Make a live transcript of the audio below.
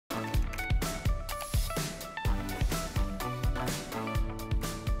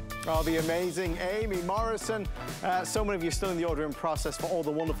Oh, the amazing Amy Morrison. So many of you are still in the ordering process for all the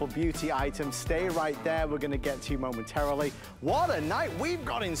wonderful beauty items. Stay right there. We're going to get to you momentarily. What a night we've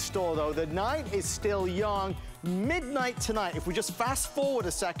got in store, though. The night is still young. Midnight tonight. If we just fast forward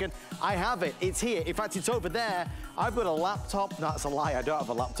a second, I have it. It's here. In fact, it's over there. I've got a laptop. No, that's a lie. I don't have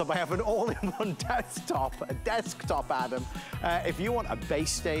a laptop. I have an all-in-one desktop. A desktop, Adam. If you want a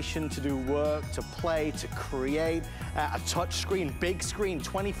base station to do work, to play, to create, a touch screen, big screen,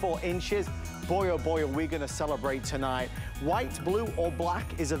 24 inches, boy, oh boy, are we going to celebrate tonight. White, blue, or black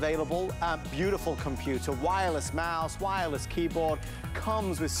is available. Beautiful computer, wireless mouse, wireless keyboard.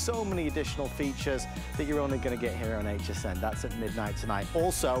 Comes with so many additional features that you're only going to get here on HSN. That's at midnight tonight.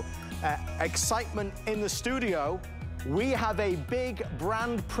 Also, excitement in the studio. We have a big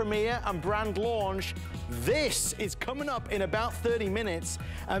brand premiere and brand launch. This is coming up in about 30 minutes.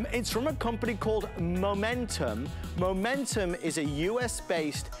 It's from a company called Momentum. Momentum is a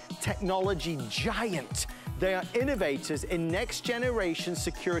US-based technology giant. They are innovators in next-generation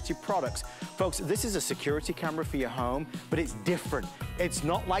security products. Folks, this is a security camera for your home, but it's different. It's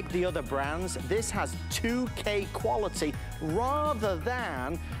not like the other brands. This has 2K quality rather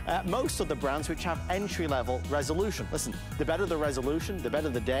than most of the brands which have entry-level resolution. Listen, the better the resolution, the better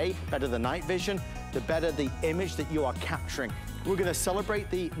the day, better the night vision, the better the image that you are capturing. We're going to celebrate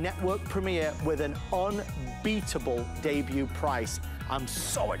the network premiere with an unbeatable debut price. I'm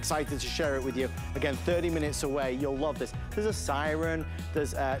so excited to share it with you. Again, 30 minutes away, you'll love this. There's a siren,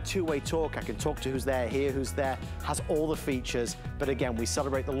 there's two-way talk. I can talk to who's there, hear who's there, has all the features. But again, we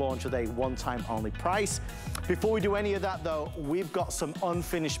celebrate the launch with a one-time only price. Before we do any of that though, we've got some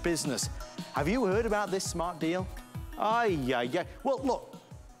unfinished business. Have you heard about this smart deal? Yeah. Well, look.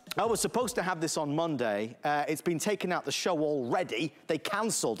 I was supposed to have this on Monday. It's been taken out the show already. They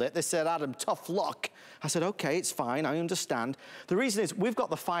canceled it. They said, Adam, tough luck. I said, okay, it's fine, I understand. The reason is we've got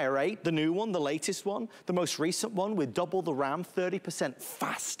the Fire 8, the new one, the latest one, the most recent one with double the RAM, 30%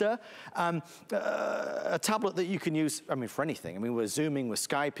 faster. A tablet that you can use, I mean, for anything. I mean, we're Zooming, we're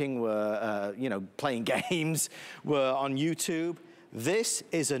Skyping, we're, you know, playing games, we're on YouTube. This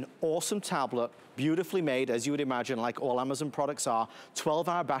is an awesome tablet, beautifully made, as you would imagine, like all Amazon products are.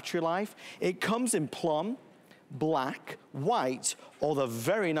 12-hour battery life. It comes in plum, black, white, or the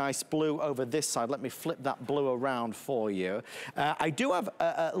very nice blue over this side. Let me flip that blue around for you. I do have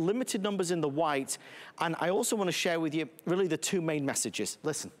limited numbers in the white, and I also want to share with you really the two main messages.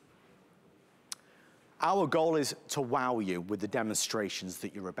 Listen. Our goal is to wow you with the demonstrations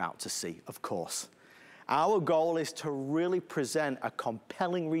that you're about to see, of course. Our goal is to really present a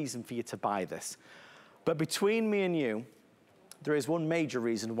compelling reason for you to buy this. But between me and you, there is one major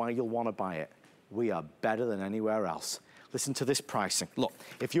reason why you'll want to buy it. We are better than anywhere else. Listen to this pricing. Look,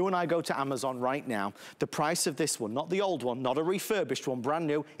 if you and I go to Amazon right now, the price of this one, not the old one, not a refurbished one, brand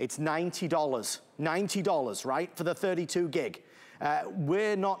new, it's $90. $90, right, for the 32 gig.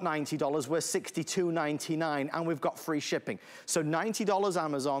 We're not $90, we're $62.99, and we've got free shipping. So $90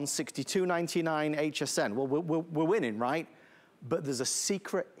 Amazon, $62.99 HSN. Well, we're winning, right? But there's a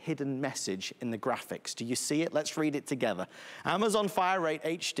secret hidden message in the graphics. Do you see it? Let's read it together. Amazon Fire 8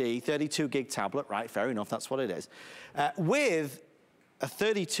 HD, 32 gig tablet, right, fair enough, that's what it is. With a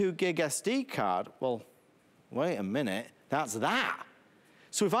 32 gig SD card, well, wait a minute, that's that.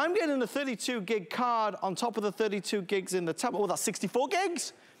 So if I'm getting a 32 gig card on top of the 32 gigs in the tablet, well, that's 64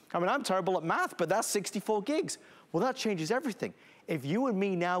 gigs. I mean, I'm terrible at math, but that's 64 gigs. Well, that changes everything. If you and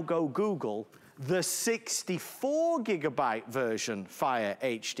me now go Google the 64 gigabyte version Fire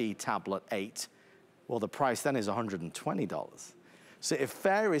HD Tablet 8, well, the price then is $120. So if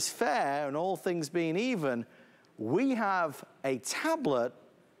fair is fair and all things being even, we have a tablet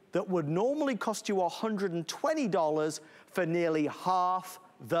that would normally cost you $120 for nearly half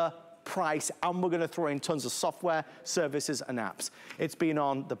the price, and we're gonna throw in tons of software, services, and apps. It's been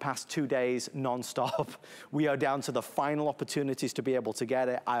on the past 2 days non-stop. We are down to the final opportunities to be able to get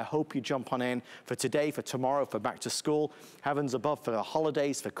it. I hope you jump on in for today, for tomorrow, for back to school, heavens above, for the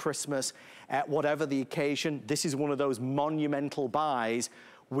holidays, for Christmas, whatever the occasion. This is one of those monumental buys.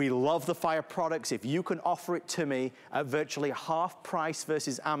 We love the Fire products. If you can offer it to me at virtually half price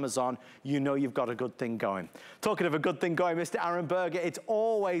versus Amazon, you know you've got a good thing going. Talking of a good thing going, Mr. Aaron Berger, it's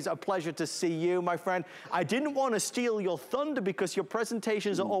always a pleasure to see you, my friend. I didn't want to steal your thunder because your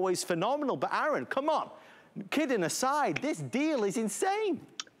presentations are always phenomenal, but Aaron, come on. Kidding aside, this deal is insane.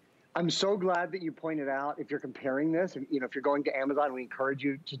 I'm so glad that you pointed out, if you're comparing this, and if you're going to Amazon, we encourage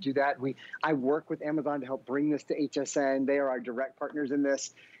you to do that. I work with Amazon to help bring this to HSN. They are our direct partners in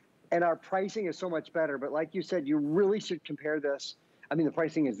this. And our pricing is so much better. But like you said, you really should compare this I mean, the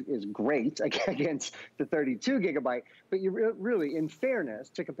pricing is great against the 32 gigabyte, but you really, in fairness,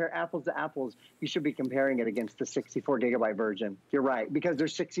 to compare apples to apples, you should be comparing it against the 64 gigabyte version. You're right, because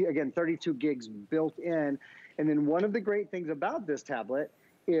there's 32 gigs built in. And then one of the great things about this tablet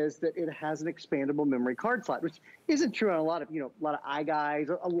is that it has an expandable memory card slot, which isn't true on a lot of iGuys,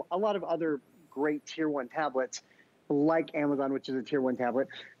 a lot of other great tier 1 tablets like Amazon, which is a tier 1 tablet,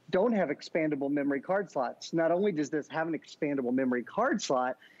 don't have expandable memory card slots. Not only does this have an expandable memory card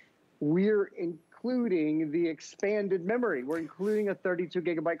slot, we're including the expanded memory. We're including a 32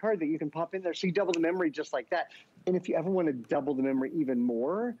 gigabyte card that you can pop in there. So you double the memory just like that. And if you ever want to double the memory even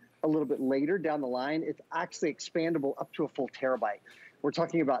more, a little bit later down the line, it's actually expandable up to a full terabyte. We're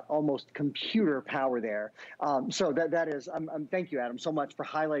talking about almost computer power there. So that is, thank you, Adam, so much for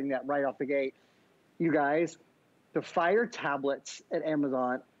highlighting that right off the gate. You guys, the Fire tablets at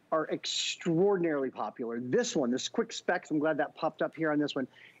Amazon are extraordinarily popular. This one, this quick specs, I'm glad that popped up here on this one,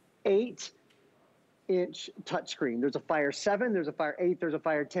 8-inch touchscreen. There's a Fire 7, there's a Fire 8, there's a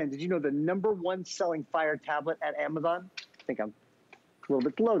Fire 10. Did you know the #1 selling Fire tablet at Amazon? I think I'm a little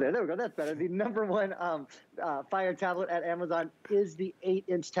bit low there. There we go. That's better. The #1 Fire tablet at Amazon is the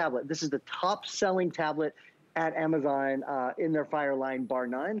 8-inch tablet. This is the top selling tablet at Amazon in their Fire line, bar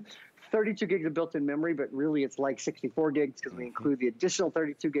none. 32 gigs of built-in memory, but really it's like 64 gigs because we include the additional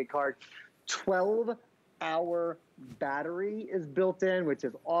 32 gig card. 12-hour battery is built in, which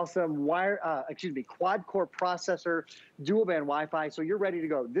is awesome. Quad-core processor, dual-band Wi-Fi, so you're ready to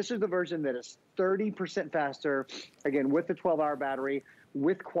go. This is the version that is 30% faster, again, with the 12-hour battery,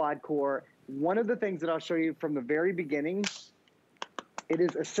 with quad-core. One of the things that I'll show you from the very beginning, it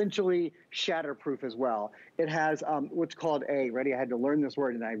is essentially shatterproof as well. It has what's called I had to learn this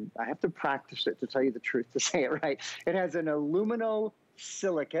word, and I have to practice it to tell you the truth, to say it right. It has an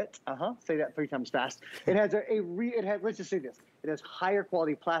aluminosilicate, say that 3 times fast. It has let's just say this. It has higher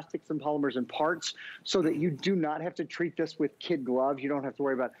quality plastics and polymers and parts so that you do not have to treat this with kid gloves. You don't have to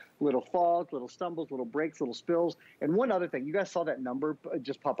worry about little falls, little stumbles, little breaks, little spills. And one other thing, you guys saw that number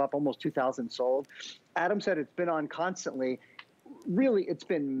just pop up, almost 2,000 sold. Adam said it's been on constantly. Really, it's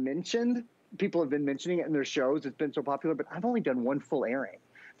been mentioned. People have been mentioning it in their shows. It's been so popular, but I've only done one full airing.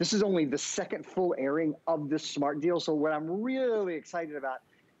 This is only the second full airing of this smart deal. So what I'm really excited about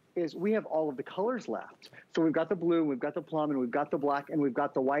is we have all of the colors left. So we've got the blue, we've got the plum, and we've got the black, and we've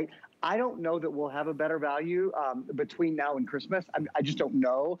got the white. I don't know that we'll have a better value between now and Christmas. I just don't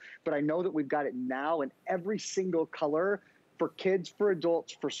know, but I know that we've got it now in every single color for kids, for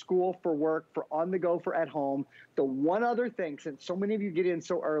adults, for school, for work, for on the go, for at home. The one other thing, since so many of you get in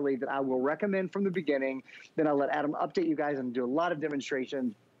so early, that I will recommend from the beginning, then I'll let Adam update you guys and do a lot of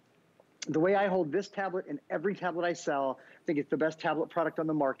demonstrations. The way I hold this tablet and every tablet I sell, I think it's the best tablet product on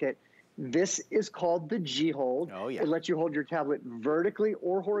the market. This is called the G-Hold. Oh, yeah. It lets you hold your tablet vertically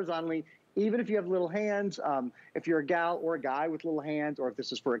or horizontally, even if you have little hands, if you're a gal or a guy with little hands, or if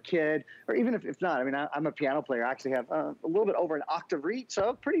this is for a kid, or even if not. I mean, I'm a piano player. I actually have a little bit over an octave reach,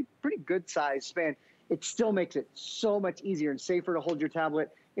 so pretty good size span. It still makes it so much easier and safer to hold your tablet.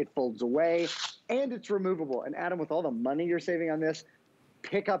 It folds away, and it's removable. And Adam, with all the money you're saving on this,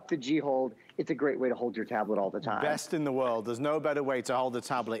 pick up the G-Hold. It's a great way to hold your tablet all the time. Best in the world. There's no better way to hold the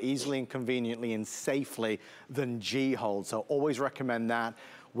tablet easily and conveniently and safely than G-Hold. So always recommend that.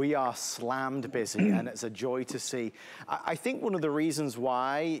 We are slammed busy, and it's a joy to see. I think one of the reasons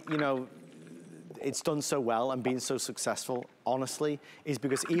why, it's done so well and been so successful, honestly, is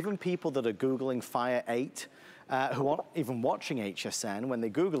because even people that are Googling Fire 8, who aren't even watching HSN, when they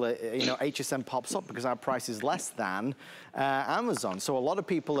Google it, HSN pops up because our price is less than Amazon. So a lot of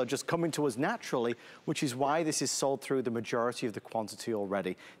people are just coming to us naturally, which is why this is sold through the majority of the quantity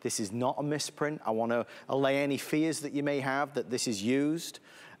already. This is not a misprint. I want to allay any fears that you may have that this is used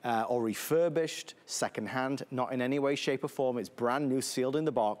or refurbished, secondhand, not in any way, shape or form. It's brand new, sealed in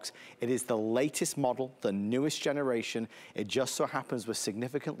the box. It is the latest model, the newest generation. It just so happens we're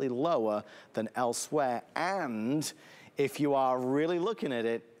significantly lower than elsewhere. And if you are really looking at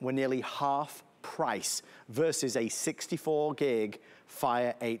it, we're nearly half price versus a 64 gig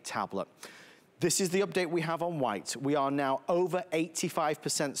Fire 8 tablet. This is the update we have on white. We are now over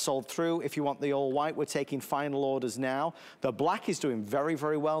 85% sold through. If you want the all white, we're taking final orders now. The black is doing very,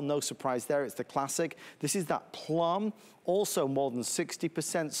 very well. No surprise there. It's the classic. This is that plum. Also more than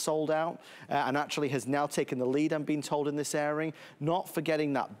 60% sold out and actually has now taken the lead, I'm being told, in this airing. Not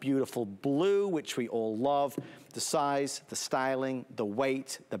forgetting that beautiful blue, which we all love. The size, the styling, the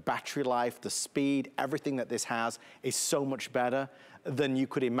weight, the battery life, the speed, everything that this has is so much better than you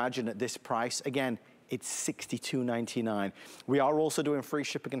could imagine at this price. Again, it's $62.99. We are also doing free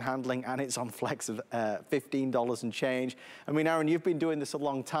shipping and handling, and it's on Flex of $15 and change. I mean, Aaron, you've been doing this a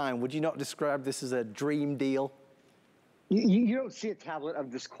long time. Would you not describe this as a dream deal? You don't see a tablet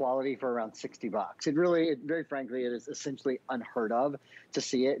of this quality for around 60 bucks. Very frankly, it is essentially unheard of to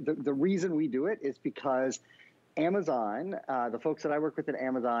see it. The reason we do it is because Amazon, the folks that I work with at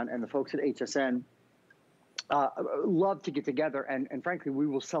Amazon and the folks at HSN, love to get together, and frankly, we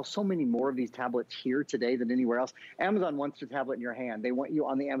will sell so many more of these tablets here today than anywhere else. Amazon wants your tablet in your hand. They want you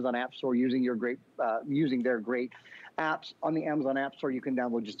on the Amazon App Store using their great apps. On the Amazon App Store, you can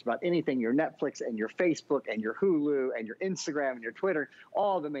download just about anything: your Netflix and your Facebook and your Hulu and your Instagram and your Twitter,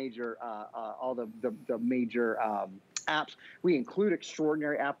 all the major apps. We include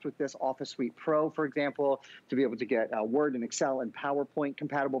extraordinary apps with this. Office Suite Pro, for example, to be able to get Word and Excel and PowerPoint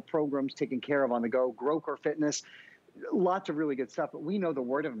compatible programs taken care of on the go. Growcore Fitness, lots of really good stuff. But we know the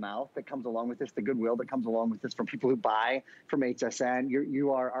word of mouth that comes along with this, the goodwill that comes along with this from people who buy from HSN.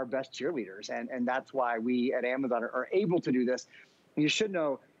 You are our best cheerleaders, and that's why we at Amazon are able to do this. You should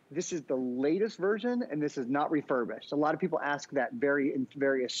know this is the latest version, and this is not refurbished. A lot of people ask that very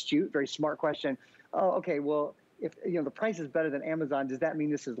astute, very smart question. Oh, okay, well, if the price is better than Amazon, does that mean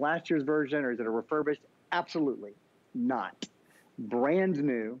this is last year's version, or is it a refurbished? Absolutely not. Brand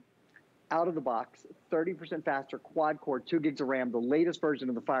new, out of the box, 30% faster, quad core, 2 gigs of RAM, the latest version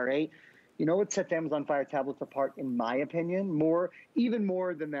of the Fire 8. You know what sets Amazon Fire tablets apart, in my opinion? Even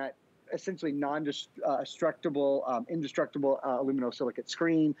more than that essentially indestructible aluminosilicate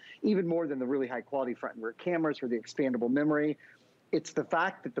screen, even more than the really high quality front and rear cameras or the expandable memory. It's the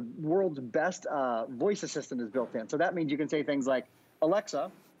fact that the world's best voice assistant is built in. So that means you can say things like,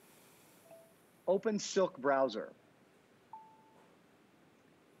 Alexa, open Silk browser.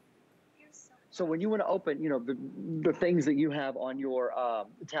 So when you want to open, the things that you have on your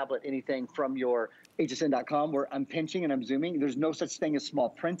tablet, anything from your hsn.com, where I'm pinching and I'm zooming, there's no such thing as small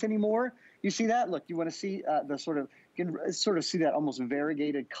print anymore. You see that? Look, you want to see you can sort of see that almost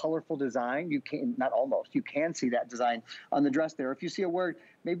variegated, colorful design. You can see that design on the dress there. If you see a word,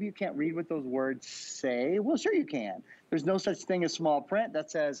 maybe you can't read what those words say. Well, sure you can. There's no such thing as small print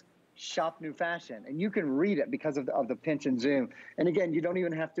that says shop new fashion, and you can read it because of the pinch and zoom. And again, you don't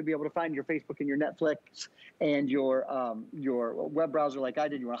even have to be able to find your Facebook and your Netflix and your web browser like I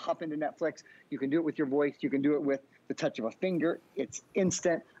did. You want to hop into Netflix, you can do it with your voice, you can do it with the touch of a finger. It's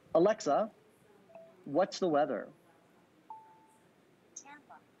instant. Alexa, what's the weather?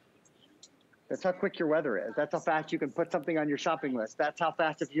 That's how quick your weather is. That's how fast you can put something on your shopping list. That's how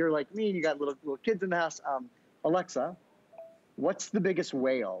fast, if you're like me and you got little kids in the house, Alexa, what's the biggest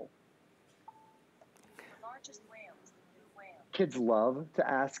whale? Kids love to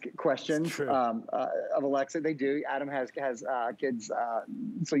ask questions of Alexa. They do. Adam has kids,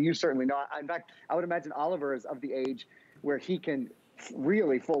 so you certainly know. In fact, I would imagine Oliver is of the age where he can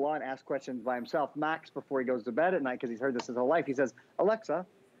really full on ask questions by himself. Max, before he goes to bed at night, because he's heard this his whole life, he says, Alexa,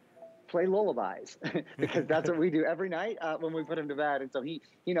 play lullabies, because that's what we do every night when we put him to bed. And so he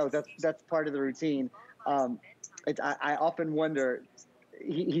knows that's part of the routine. I often wonder,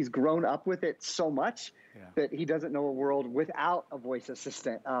 he's grown up with it so much that he doesn't know a world without a voice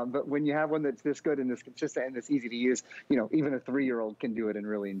assistant. But when you have one that's this good and this consistent and this easy to use, even a 3-year-old can do it and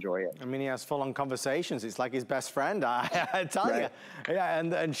really enjoy it. I mean, he has full-on conversations. It's like his best friend, I tell you. Yeah,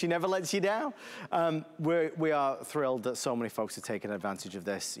 and she never lets you down. We are thrilled that so many folks are taking advantage of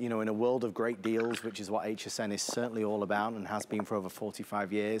this. In a world of great deals, which is what HSN is certainly all about and has been for over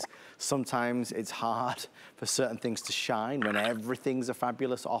 45 years, sometimes it's hard for certain things to shine when everything's a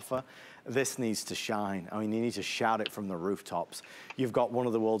fabulous offer. This needs to shine. I mean, you need to shout it from the rooftops. You've got one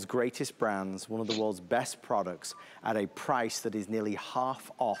of the world's greatest brands, one of the world's best products at a price that is nearly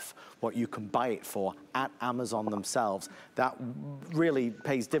half off what you can buy it for at Amazon themselves. That really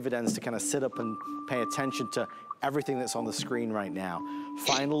pays dividends to kind of sit up and pay attention to everything that's on the screen right now.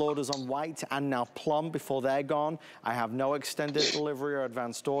 Final orders on white and now plum before they're gone. I have no extended delivery or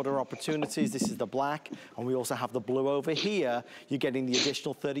advanced order opportunities. This is the black, and we also have the blue over here. You're getting the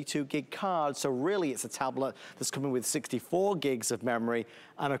additional 32 gig card, so really it's a tablet that's coming with 64 gigs of memory.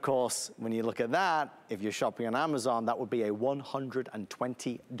 And of course, when you look at that, if you're shopping on Amazon, that would be a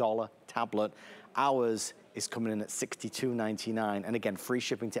 $120 tablet. Ours is coming in at $62.99, and again, free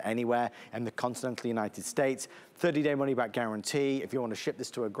shipping to anywhere in the continental United States. 30-day money-back guarantee. If you want to ship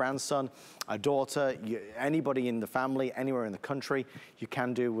this to a grandson, a daughter, anybody in the family, anywhere in the country, you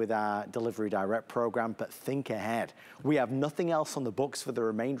can do with our Delivery Direct program, but think ahead. We have nothing else on the books for the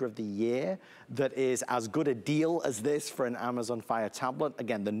remainder of the year that is as good a deal as this for an Amazon Fire tablet.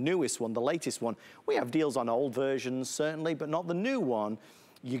 Again, the newest one, the latest one. We have deals on old versions, certainly, but not the new one.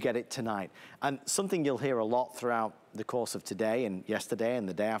 you get it tonight. And something you'll hear a lot throughout the course of today and yesterday and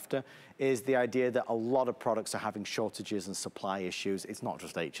the day after is the idea that a lot of products are having shortages and supply issues. It's not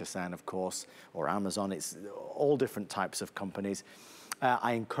just HSN, of course, or Amazon. It's all different types of companies.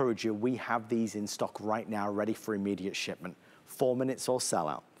 I encourage you, we have these in stock right now, ready for immediate shipment. 4 minutes or sell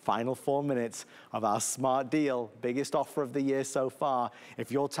out. Final 4 minutes of our smart deal, biggest offer of the year so far.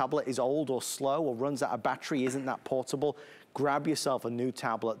 If your tablet is old or slow or runs out of battery, isn't that portable, grab yourself a new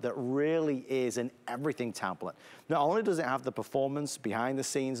tablet that really is an everything tablet. Not only does it have the performance behind the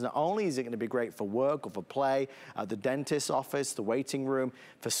scenes, not only is it going to be great for work or for play, at the dentist's office, the waiting room,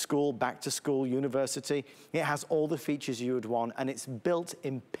 for school, back to school, university, it has all the features you would want, and it's built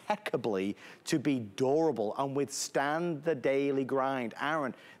impeccably to be durable and withstand the daily grind.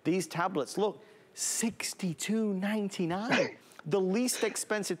 Aaron, these tablets, look, $62.99. The least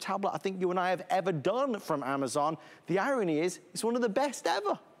expensive tablet I think you and I have ever done from Amazon. The irony is, it's one of the best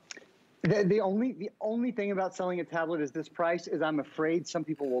ever. The only thing about selling a tablet is this price is I'm afraid some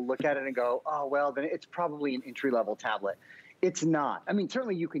people will look at it and go, oh, well, then it's probably an entry-level tablet. It's not. I mean,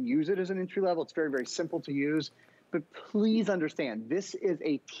 certainly you can use it as an entry level. It's very, very simple to use. But please understand, this is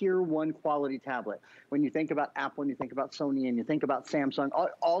a tier 1 quality tablet. When you think about Apple and you think about Sony and you think about Samsung,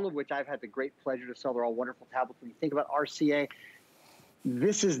 all of which I've had the great pleasure to sell, they're all wonderful tablets. When you think about RCA,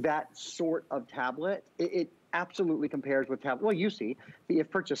 this is that sort of tablet. It absolutely compares with tablet. Well, you see, if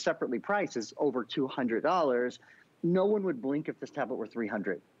purchased separately, price is over $200. No one would blink if this tablet were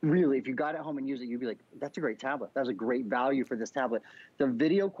 $300. Really, if you got it home and used it, you'd be like, that's a great tablet. That's a great value for this tablet. The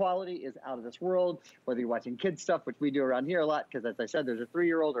video quality is out of this world, whether you're watching kids stuff, which we do around here a lot, because as I said, there's a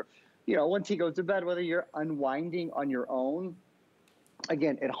 3-year-old, or, you know, once he goes to bed, whether you're unwinding on your own,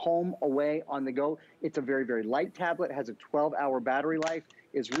 again, at home, away, on the go. It's a very, very light tablet. It has a 12-hour battery life.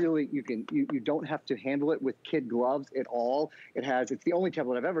 Is really, you don't have to handle it with kid gloves at all. It's the only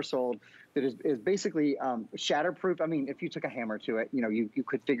tablet I've ever sold that is basically shatterproof. I mean, if you took a hammer to it, you know, you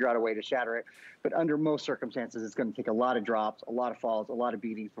could figure out a way to shatter it. But under most circumstances, it's going to take a lot of drops, a lot of falls, a lot of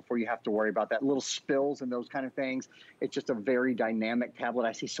beatings before you have to worry about that. Little spills and those kind of things. It's just a very dynamic tablet.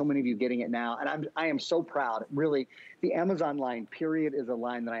 I see so many of you getting it now, and I am so proud. Really, the Amazon line, period, is a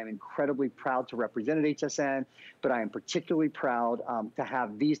line that I am incredibly proud to represent at HSN, but I am particularly proud to have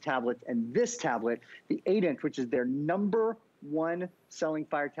these tablets and this tablet, the 8-inch, which is their #1 selling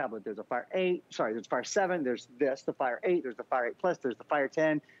Fire tablet. There's a Fire 8, sorry, there's Fire 7, there's this, the Fire 8, there's the Fire 8 Plus, there's the Fire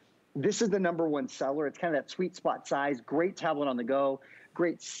 10. This is the #1 seller. It's kind of that sweet spot size, great tablet on the go,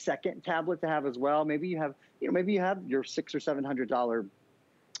 great second tablet to have as well. Maybe you have, maybe you have your $600 or $700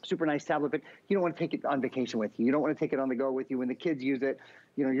 super nice tablet, but you don't want to take it on vacation with you. You don't want to take it on the go with you. When the kids use it,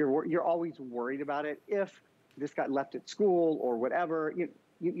 you're always worried about it. If this got left at school or whatever,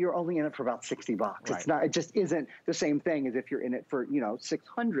 you're only in it for about $60. Right. It's not. It just isn't the same thing as if you're in it for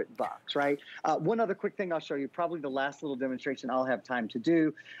 $600, right? One other quick thing I'll show you, probably the last little demonstration I'll have time to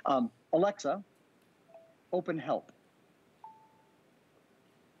do. Alexa, open Help.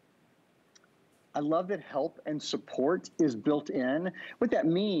 I love that help and support is built in. What that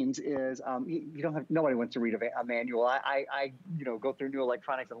means is nobody wants to read a manual. I go through new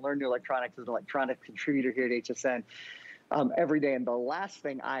electronics and learn new electronics as an electronics contributor here at HSN every day. And the last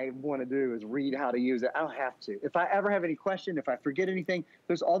thing I want to do is read how to use it. I don't have to. If I ever have any question, if I forget anything,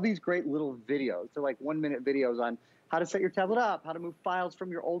 there's all these great little videos. They're like 1-minute videos on how to set your tablet up, how to move files from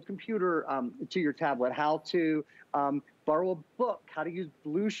your old computer to your tablet, how to borrow a book, how to use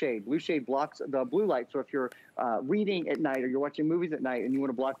Blue Shade. Blue Shade blocks the blue light. So if you're reading at night or you're watching movies at night and you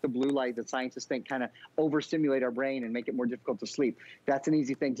want to block the blue light that scientists think kind of overstimulate our brain and make it more difficult to sleep, that's an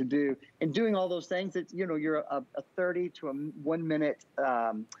easy thing to do. And doing all those things, it's, you're a 30 to a 1-minute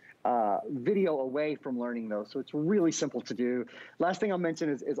video away from learning those. So it's really simple to do. Last thing I'll mention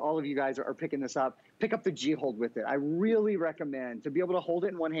is all of you guys are picking this up, pick up the G Hold with it. I really recommend to be able to hold it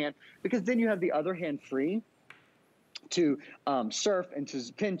in one hand, because then you have the other hand free to surf and to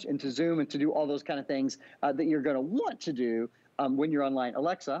pinch and to zoom and to do all those kind of things that you're going to want to do when you're online.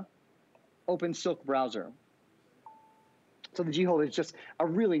 Alexa, open Silk browser. So the G Hold is just a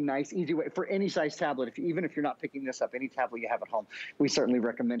really nice, easy way for any size tablet. Even if you're not picking this up, any tablet you have at home, we certainly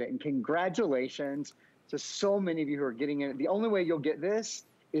recommend it. And congratulations to so many of you who are getting in. The only way you'll get this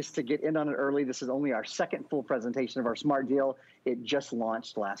is to get in on it early. This is only our second full presentation of our smart deal. It just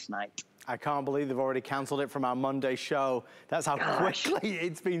launched last night. I can't believe they've already canceled it from our Monday show. That's how quickly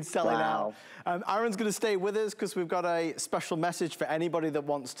it's been selling out. Aaron's going to stay with us because we've got a special message for anybody that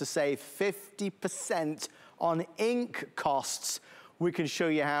wants to save 50% on ink costs. We can show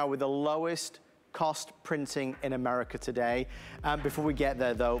you how with the lowest cost printing in America today. Before we get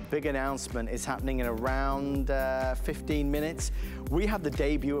there though, big announcement is happening in around 15 minutes. We have the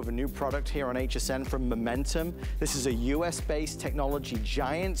debut of a new product here on HSN from Momentum. This is a US-based technology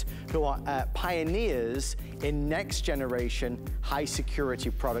giant who are pioneers in next generation high security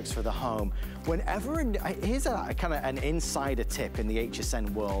products for the home. Here's a kind of an insider tip in the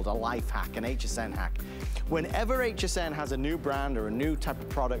HSN world, a life hack, an HSN hack. Whenever HSN has a new brand or a new type of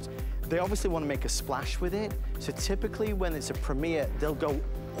product, they obviously want to make a splash with it. So typically when it's a premiere, they'll go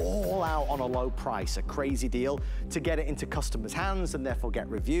all out on a low price, a crazy deal, to get it into customers' hands and therefore get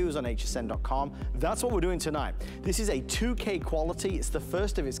reviews on hsn.com. That's what we're doing tonight. This is a 2K quality. It's the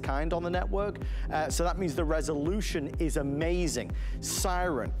first of its kind on the network. So that means the resolution is amazing.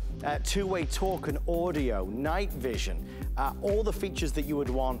 Siren, two-way talk and audio, night vision, all the features that you would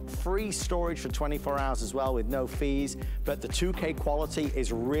want. Free storage for 24 hours as well with no fees. But the 2K quality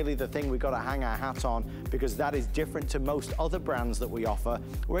is really the thing we've got to hang our hat on, because that is different to most other brands that we offer,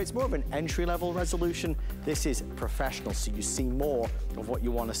 where it's more of an entry-level resolution. This is professional, so you see more of what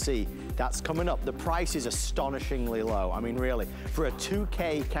you want to see. That's coming up. The price is astonishingly low. I mean, really, for a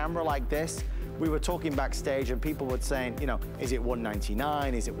 2K camera like this, we were talking backstage and people were saying, you know, is it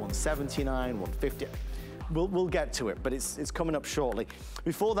 $199? Is it $179? $150? We'll get to it, but it's coming up shortly.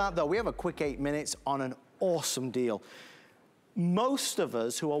 Before that, though, we have a quick 8 minutes on an awesome deal. Most of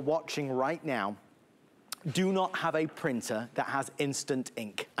us who are watching right now do not have a printer that has instant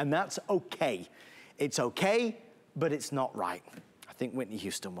ink, and that's okay. It's okay, but it's not right. I think Whitney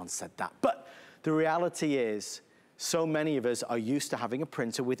Houston once said that. But the reality is, so many of us are used to having a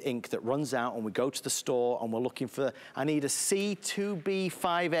printer with ink that runs out, and we go to the store and we're looking for, I need a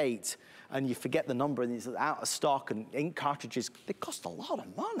C2B58, and you forget the number and it's out of stock, and ink cartridges, they cost a lot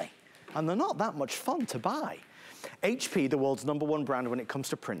of money, and they're not that much fun to buy. HP, the world's #1 brand when it comes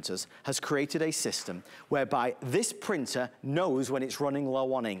to printers, has created a system whereby this printer knows when it's running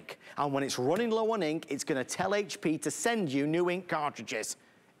low on ink. And when it's running low on ink, it's gonna tell HP to send you new ink cartridges.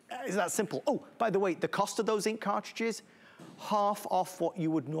 It's that simple. Oh, by the way, the cost of those ink cartridges, half off what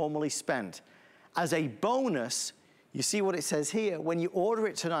you would normally spend. As a bonus, you see what it says here, when you order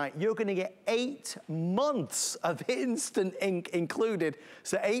it tonight, you're gonna get 8 months of instant ink included.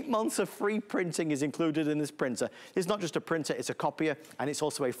 So 8 months of free printing is included in this printer. It's not just a printer, it's a copier, and it's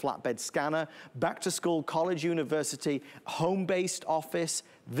also a flatbed scanner. Back to school, college, university, home-based office.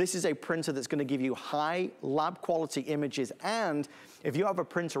 This is a printer that's gonna give you high lab quality images. And if you have a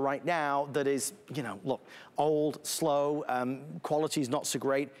printer right now that is, you know, look, old, slow, quality's not so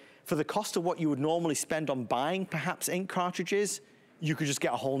great, for the cost of what you would normally spend on buying perhaps ink cartridges, you could just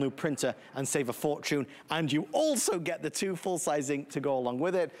get a whole new printer and save a fortune. And you also get the 2 full-size ink to go along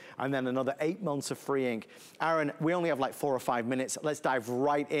with it, and then another 8 months of free ink. Aaron, we only have like 4 or 5 minutes. Let's dive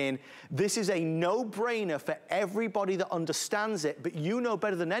right in. This is a no-brainer for everybody that understands it, but you know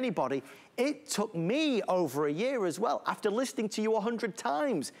better than anybody, it took me over a year as well. After listening to you 100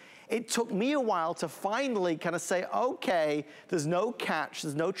 times, it took me a while to finally kind of say, okay, there's no catch,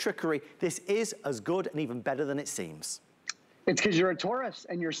 there's no trickery. This is as good and even better than it seems. It's because you're a Taurus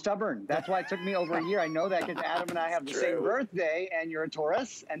and you're stubborn. That's why it took me over a year. I know that because Adam and I have the same birthday, and you're a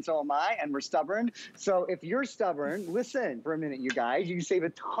Taurus, and so am I, and we're stubborn. So if you're stubborn, listen for a minute, you guys. You can save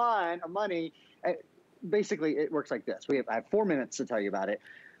a ton of money. Basically, it works like this. I have 4 minutes to tell you about it.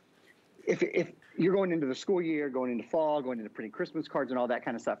 If you're going into the school year, going into fall, going into printing Christmas cards and all that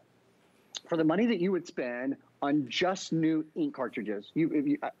kind of stuff, for the money that you would spend on just new ink cartridges,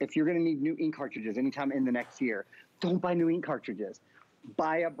 if you're going to need new ink cartridges anytime in the next year, don't buy new ink cartridges.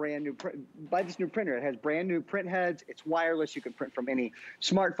 Buy a brand new, buy this new printer. It has brand new print heads. It's wireless. You can print from any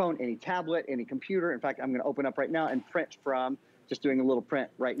smartphone, any tablet, any computer. In fact, I'm going to open up right now and print from, just doing a little print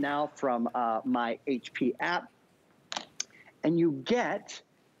right now from my HP app. And you get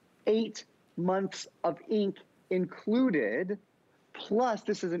 8 months of ink included. Plus,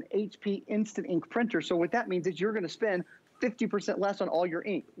 this is an HP instant ink printer. So what that means is you're going to spend 50% less on all your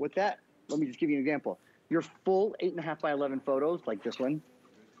ink. With that, let me just give you an example. Your full 8.5 by 11 photos, like this one,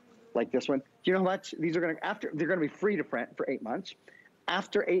 do you know how much these are going to, they're going to be free to print for 8 months.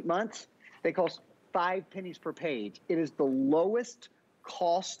 After 8 months, they cost 5 pennies per page. It is the lowest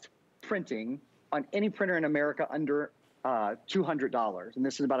cost printing on any printer in America under $200. And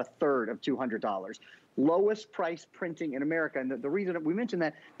this is about a third of $200. Lowest price printing in America. And the reason that we mentioned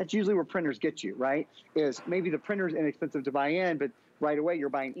that, that's usually where printers get you, right? Is maybe the printer's inexpensive to buy in, but right away you're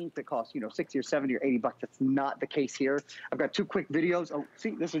buying ink that costs, 60 or 70 or 80 bucks. That's not the case here. I've got 2 quick videos. Oh,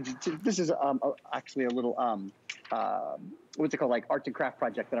 see, this is actually a little, what's it called, like arts and craft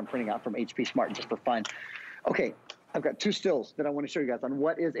project that I'm printing out from HP Smart just for fun. Okay, I've got two stills that I want to show you guys on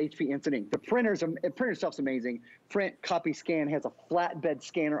what is HP Instant Ink. The printer itself is amazing. Print, copy, scan, has a flatbed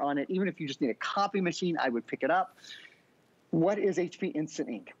scanner on it. Even if you just need a copy machine, I would pick it up. What is HP Instant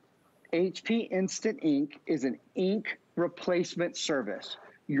Ink? HP Instant Ink is an ink replacement service.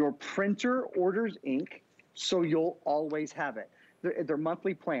 Your printer orders ink, so you'll always have it. They're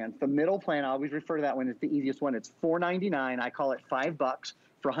monthly plans. The middle plan, I always refer to that one as the easiest one. It's $4.99. I call it $5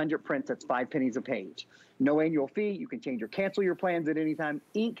 for 100 prints. That's 5 pennies a page. No annual fee. You can change or cancel your plans at any time.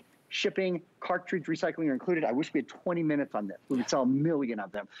 Ink, shipping, cartridge recycling are included. I wish we had 20 minutes on this. We would sell 1 million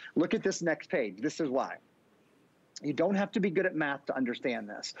of them. Look at this next page. This is why. You don't have to be good at math to understand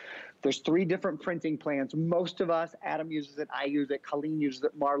this. There's 3 different printing plans. Most of us, Adam uses it, I use it, Colleen uses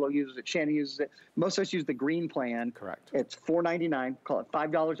it, Marlo uses it, Shannon uses it. Most of us use the green plan. Correct. It's $4.99, call it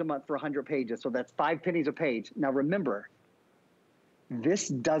 $5 a month for 100 pages. So that's 5 pennies a page. Now remember, this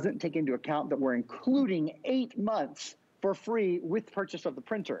doesn't take into account that we're including 8 months for free with purchase of the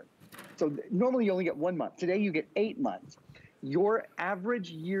printer. So normally you only get 1 month. Today you get 8 months. Your average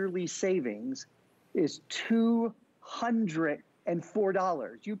yearly savings is $204.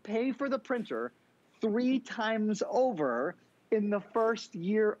 You pay for the printer 3 times over in the first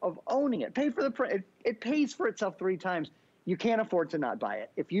year of owning it. Pay for the print. It pays for itself 3 times. You can't afford to not buy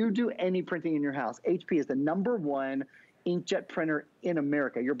it. If you do any printing in your house, HP is the #1 inkjet printer in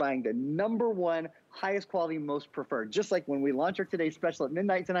America. You're buying the #1 highest quality, most preferred. Just like when we launch our Today's Special at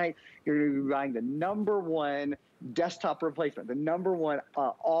midnight tonight, you're going to be buying the #1 desktop replacement, the #1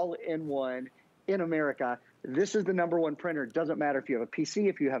 all-in-one in America. This is the #1 printer. It doesn't matter if you have a PC,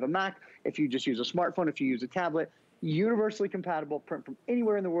 if you have a Mac, if you just use a smartphone, if you use a tablet. Universally compatible, print from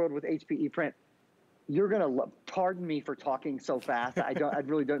anywhere in the world with HP ePrint. You're going to pardon me for talking so fast. I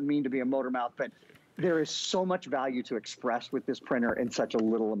really don't mean to be a motor mouth, but there is so much value to express with this printer in such a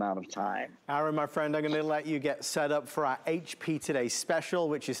little amount of time. Aaron, my friend, I'm going to let you get set up for our HP Today Special,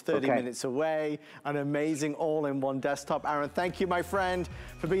 which is 30 minutes away. An amazing all-in-one desktop. Aaron, thank you, my friend,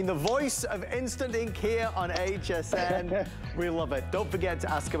 for being the voice of Instant Ink here on HSN. We love it. Don't forget to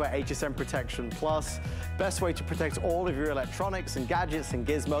ask about HSN Protection Plus. Best way to protect all of your electronics and gadgets and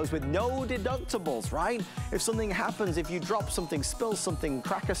gizmos with no deductibles, right? If something happens, if you drop something, spill something,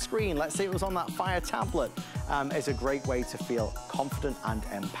 crack a screen, let's say it was on that Fire tablet, is a great way to feel confident and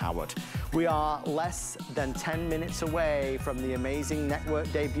empowered. We are less than 10 minutes away from the amazing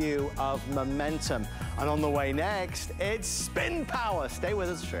network debut of Momentum. And on the way next, it's Spin Power. Stay with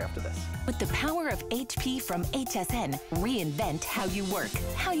us straight after this. With the power of HP from HSN, reinvent how you work,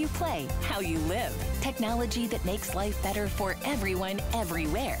 how you play, how you live. Technology that makes life better for everyone,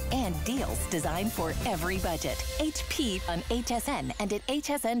 everywhere. And deals designed for every budget. HP on HSN and at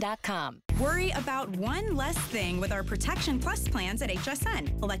hsn.com. Worry about one less thing with our Protection Plus plans at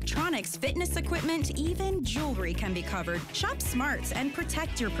HSN. Electronics, fitness equipment, even jewelry can be covered. Shop smart and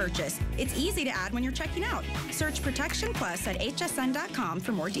protect your purchase. It's easy to add when you're checking out. Search Protection Plus at hsn.com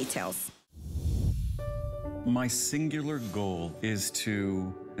for more details. My singular goal is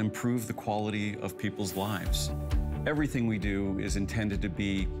to improve the quality of people's lives. Everything we do is intended to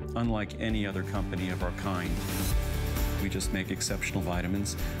be unlike any other company of our kind. We just make exceptional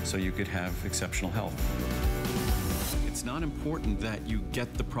vitamins so you could have exceptional health. It's not important that you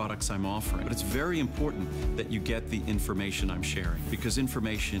get the products I'm offering, but it's very important that you get the information I'm sharing, because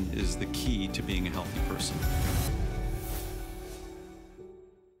information is the key to being a healthy person.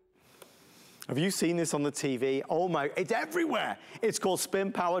 Have you seen this on the TV? Oh my, it's everywhere. It's called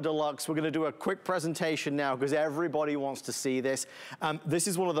Spin Power Deluxe. We're gonna do a quick presentation now because everybody wants to see this. This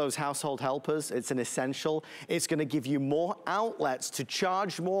is one of those household helpers. It's an essential. It's gonna give you more outlets to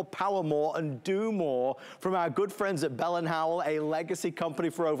charge more, power more, and do more from our good friends at Bell & Howell, a legacy company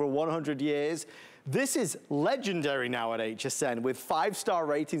for over 100 years. This is legendary now at HSN with 5-star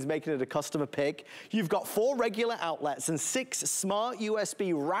ratings, making it a customer pick. You've got 4 regular outlets and 6 smart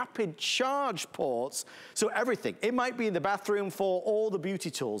USB rapid charge ports. So everything. It might be in the bathroom for all the beauty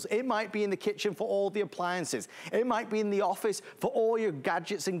tools. It might be in the kitchen for all the appliances. It might be in the office for all your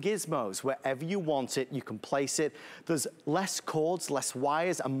gadgets and gizmos. Wherever you want it, you can place it. There's less cords, less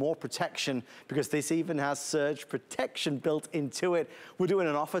wires, and more protection because this even has surge protection built into it. We're doing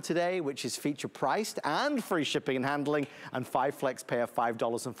an offer today, which is feature priced and free shipping and handling, and 5 flex pay of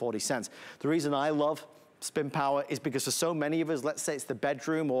 $5.40. The reason I love spin power is because for so many of us, let's say it's the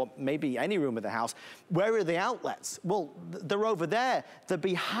bedroom or maybe any room of the house, where are the outlets? Well, they're over there. They're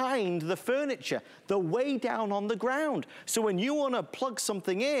behind the furniture. They're way down on the ground. So when you want to plug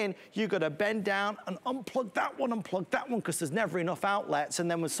something in, you've got to bend down and unplug that one, because there's never enough outlets. And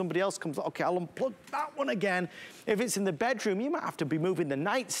then when somebody else comes, okay, I'll unplug that one again. If it's in the bedroom, you might have to be moving the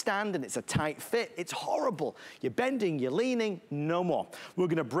nightstand and it's a tight fit. It's horrible. You're bending, you're leaning, no more. We're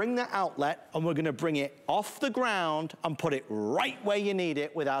going to bring that outlet and we're going to bring it off the ground and put it right where you need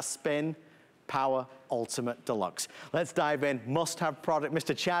it with our Spin Power Ultimate Deluxe. Let's dive in. Must-have product.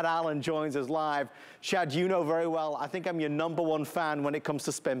 Mr. Chad Allen joins us live. Chad, you know very well, I think I'm your #1 fan when it comes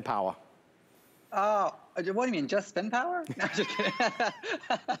to Spin Power. Oh, what do you mean, just Spin Power? No, just kidding.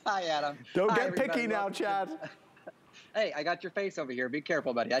 Hi, Adam. Don't get picky now, Chad. Hey, I got your face over here. Be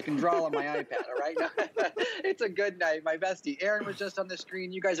careful, buddy. I can draw on my iPad, all right? It's a good night, my bestie. Aaron was just on the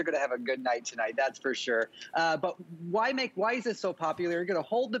screen. You guys are going to have a good night tonight, that's for sure. But why is this so popular? You're going to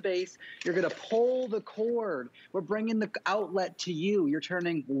hold the base. You're going to pull the cord. We're bringing the outlet to you. You're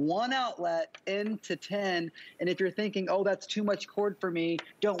turning one outlet into 10. And if you're thinking, oh, that's too much cord for me,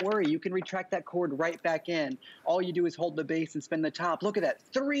 don't worry. You can retract that cord right back in. All you do is hold the base and spin the top. Look at that.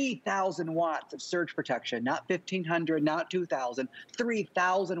 3,000 watts of surge protection, not 1,500. Not 2,000,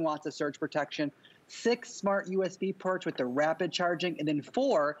 3,000 watts of surge protection, 6 smart USB ports with the rapid charging, and then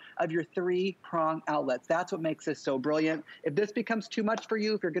 4 of your 3-prong outlets. That's what makes this so brilliant. If this becomes too much for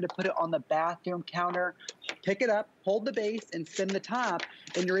you, if you're going to put it on the bathroom counter, pick it up, hold the base, and spin the top,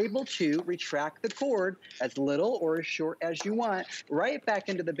 and you're able to retract the cord as little or as short as you want, right back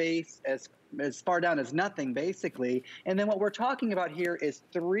into the base as far down as nothing, basically. And then what we're talking about here is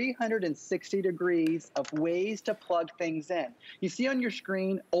 360 degrees of ways to plug things in. You see on your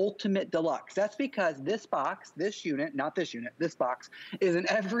screen, Ultimate Deluxe. That's because this box, this unit, not this unit, this box, is in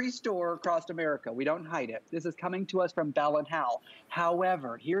every store across America. We don't hide it. This is coming to us from Bell & Howell.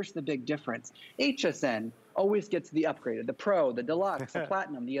 However, here's the big difference. HSN always gets the upgraded, the Pro, the Deluxe, the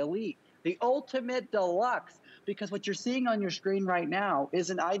Platinum, the Elite, the Ultimate Deluxe. Because what you're seeing on your screen right now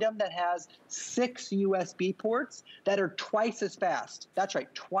is an item that has 6 USB ports that are twice as fast. That's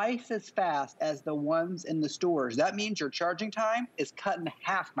right, twice as fast as the ones in the stores. That means your charging time is cut in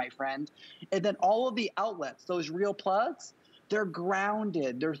half, my friend. And then all of the outlets, those real plugs, they're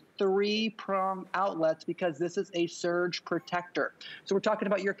grounded. They're 3-prong outlets because this is a surge protector. So we're talking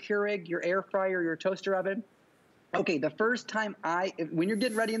about your Keurig, your air fryer, your toaster oven. Okay, the first time when you're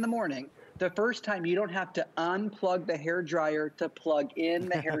getting ready in the morning, the first time you don't have to unplug the hair dryer to plug in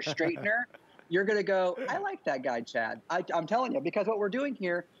the hair straightener, you're going to go, I like that guy, Chad. I'm telling you, because what we're doing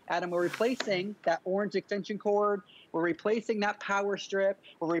here, Adam, we're replacing that orange extension cord. We're replacing that power strip.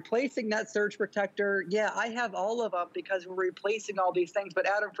 We're replacing that surge protector. Yeah, I have all of them because we're replacing all these things. But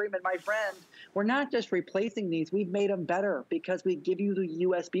Adam Freeman, my friend, we're not just replacing these. We've made them better because we give you the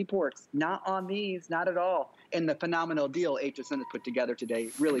USB ports. Not on these, not at all. And the phenomenal deal HSN has put together today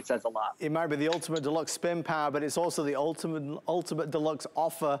really says a lot. It might be the Ultimate Deluxe Spin Power, but it's also the Ultimate Deluxe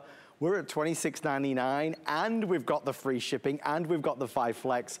offer. We're at $26.99, and we've got the free shipping, and we've got the 5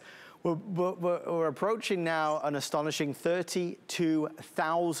 Flex. We're approaching now an astonishing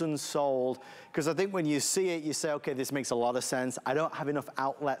 32,000 sold, because I think when you see it, you say, okay, this makes a lot of sense. I don't have enough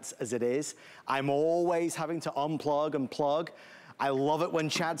outlets as it is. I'm always having to unplug and plug. I love it when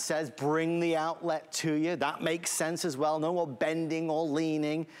Chad says, bring the outlet to you. That makes sense as well. No more bending or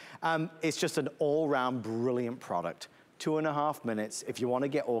leaning. It's just an all-round brilliant product. 2.5 minutes if you want to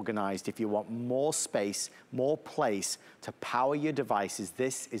get organized, if you want more space, more place to power your devices,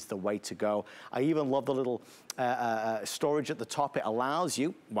 this is the way to go. I even love the little storage at the top. It allows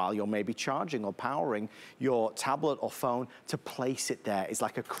you, while you're maybe charging or powering your tablet or phone, to place it there. It's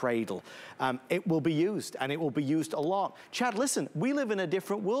like a cradle. It will be used, and it will be used a lot. Chad, listen, we live in a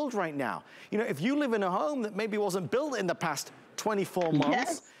different world right now. You know, if you live in a home that maybe wasn't built in the past 24 months,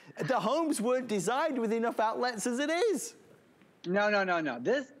 yes. The homes weren't designed with enough outlets as it is. No.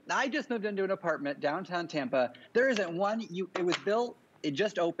 I just moved into an apartment downtown Tampa. There isn't one. It was built. It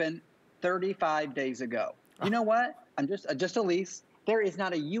just opened 35 days ago. You know what? I'm just a lease. There is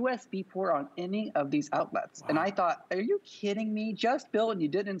not a USB port on any of these outlets. Wow. And I thought, are you kidding me? Just built and you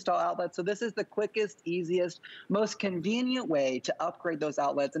didn't install outlets. So this is the quickest, easiest, most convenient way to upgrade those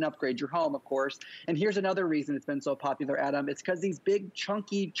outlets and upgrade your home, of course. And here's another reason it's been so popular, Adam. It's because these big,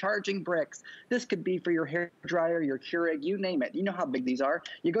 chunky charging bricks. This could be for your hair dryer, your Keurig, you name it. You know how big these are.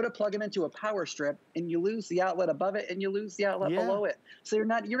 You go to plug them into a power strip and you lose the outlet above it and you lose the outlet below it. So you're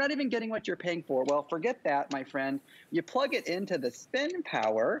not even getting what you're paying for. Well, forget that, my friend. You plug it into this spin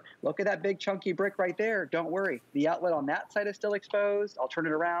power, look at that big chunky brick right there. Don't worry. The outlet on that side is still exposed. I'll turn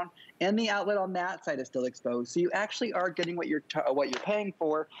it around. And the outlet on that side is still exposed. So you actually are getting what you're paying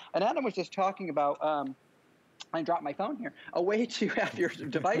for. And Adam was just talking about, I dropped my phone here, a way to have your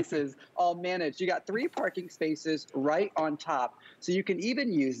devices all managed. You got 3 parking spaces right on top. So you can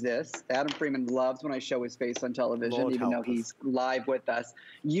even use this. Adam Freeman loves when I show his face on television, even though he's live with us.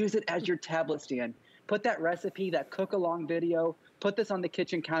 Use it as your tablet stand. Put that recipe, that cook-along video, put this on the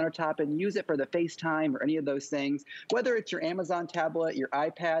kitchen countertop and use it for the FaceTime or any of those things. Whether it's your Amazon tablet, your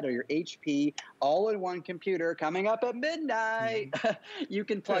iPad, or your HP, all-in-one computer coming up at midnight, you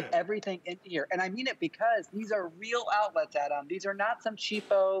can plug everything into here. And I mean it because these are real outlets, Adam. These are not some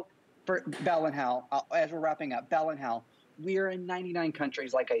cheapo for Bell & Howell. As we're wrapping up, Bell & Howell. We are in 99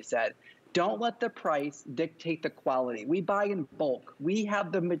 countries, like I said. Don't let the price dictate the quality. We buy in bulk. We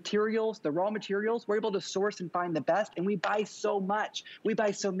have the materials, the raw materials. We're able to source and find the best, and we buy so much. We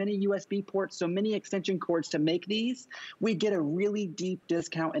buy so many USB ports, so many extension cords to make these. We get a really deep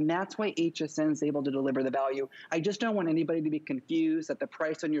discount, and that's why HSN is able to deliver the value. I just don't want anybody to be confused that the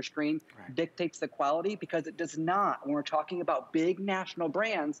price on your screen dictates the quality, because it does not when we're talking about big national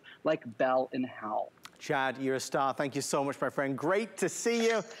brands like Bell & Howell. Chad, you're a star. Thank you so much, my friend. Great to see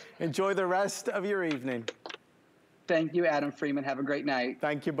you. Enjoy the rest of your evening. Thank you, Adam Freeman. Have a great night.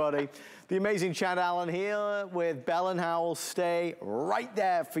 Thank you, buddy. The amazing Chad Allen here with Bell & Howell. Stay right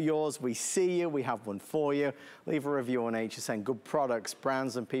there for yours. We see you. We have one for you. Leave a review on HSN. Good products,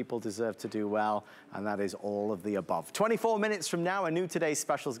 brands, and people deserve to do well, and that is all of the above. 24 minutes from now, a new Today's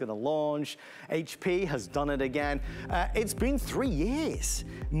Special is going to launch. HP has done it again. It's been 3 years.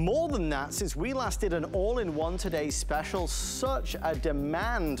 More than that since we last did an all-in-one Today's Special. Such a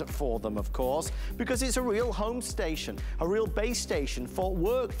demand for them, of course, because it's a real home station, a real base station for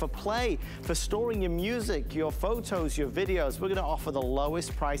work, for play, for storing your music, your photos, your videos. We're going to offer the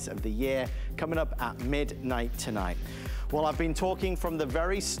lowest price of the year coming up at midnight tonight. Well, I've been talking from the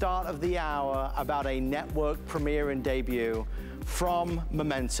very start of the hour about a network premiere and debut from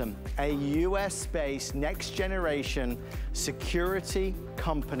Momentum, a US-based next-generation security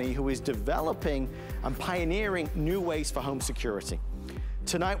company who is developing and pioneering new ways for home security.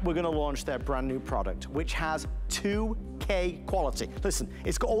 Tonight, we're going to launch their brand new product, which has 2K quality. Listen,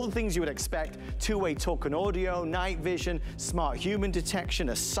 it's got all the things you would expect: two-way talk and audio, night vision, smart human detection,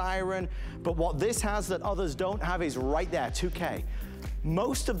 a siren. But what this has that others don't have is right there, 2K.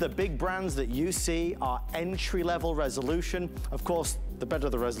 Most of the big brands that you see are entry-level resolution. Of course, the better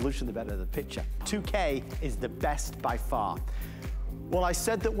the resolution, the better the picture. 2K is the best by far. Well, I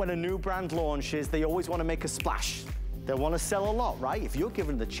said that when a new brand launches, they always want to make a splash. They want to sell a lot, right? If you're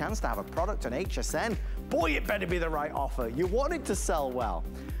given the chance to have a product on HSN, boy, it better be the right offer. You want it to sell well.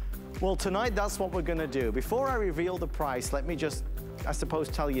 Well, tonight, that's what we're going to do. Before I reveal the price, let me just, I suppose,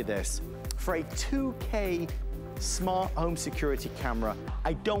 tell you this. For a 2K smart home security camera,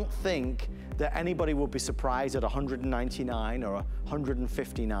 I don't think that anybody will be surprised at $199 or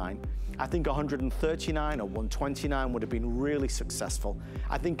 $159. I think $139 or $129 would have been really successful.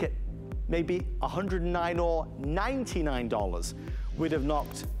 I think at maybe $109 or $99 would have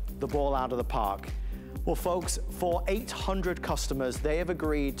knocked the ball out of the park. Well, folks, for 800 customers, they have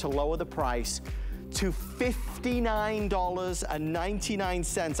agreed to lower the price to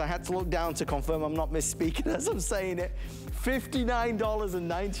 $59.99. I had to look down to confirm I'm not misspeaking as I'm saying it.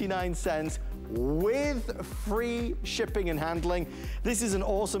 $59.99 with free shipping and handling. This is an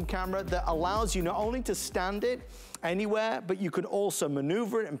awesome camera that allows you not only to stand it anywhere, but you can also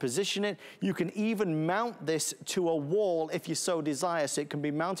maneuver it and position it. You can even mount this to a wall if you so desire, so it can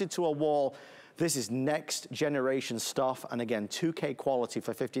be mounted to a wall. This is next generation stuff, and again, 2K quality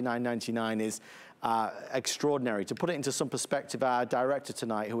for $59.99 is extraordinary. To put it into some perspective, our director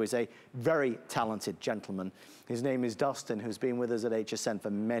tonight, who is a very talented gentleman, his name is Dustin, who's been with us at HSN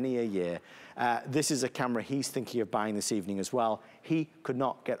for many a year. This is a camera he's thinking of buying this evening as well. He could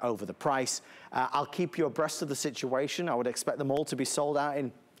not get over the price. I'll keep you abreast of the situation. I would expect them all to be sold out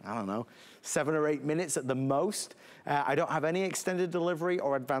in, I don't know, 7 or 8 minutes at the most. I don't have any extended delivery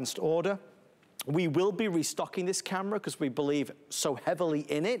or advanced order. We will be restocking this camera because we believe so heavily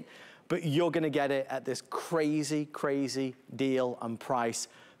in it, but you're gonna get it at this crazy, crazy deal and price.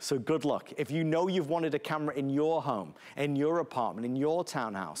 So good luck. If you know you've wanted a camera in your home, in your apartment, in your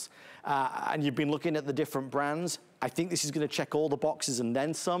townhouse, and you've been looking at the different brands, I think this is gonna check all the boxes and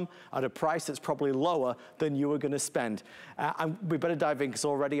then some at a price that's probably lower than you were gonna spend. And we better dive in because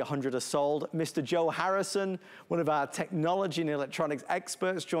already 100 are sold. Mr. Joe Harrison, one of our technology and electronics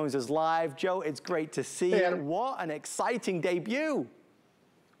experts, joins us live. Joe, it's great to see you. What an exciting debut.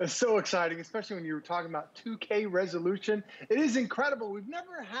 It's so exciting, especially when you were talking about 2K resolution. It is incredible. We've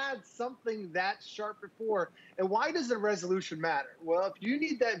never had something that sharp before. And why does the resolution matter? Well, if you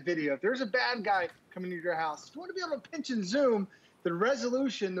need that video, if there's a bad guy coming into your house, if you want to be able to pinch and zoom, the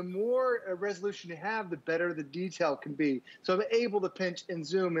resolution, the more resolution you have, the better the detail can be. So I'm able to pinch and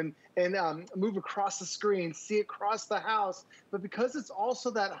zoom and move across the screen, see across the house. But because it's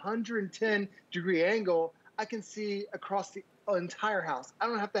also that 110-degree angle, I can see across the entire house. I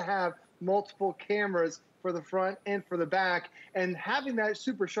don't have to have multiple cameras for the front and for the back. And having that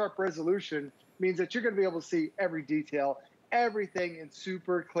super sharp resolution means that you're going to be able to see every detail, everything in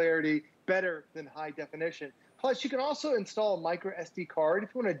super clarity, better than high definition. Plus, you can also install a micro SD card if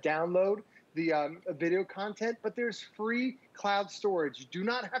you want to download the video content, but there's free cloud storage. You do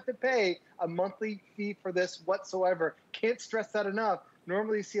not have to pay a monthly fee for this whatsoever. Can't stress that enough.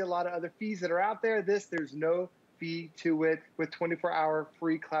 Normally, you see a lot of other fees that are out there. There's no fee to it with 24-hour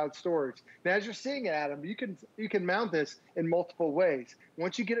free cloud storage. Now, as you're seeing it, Adam, you can mount this in multiple ways.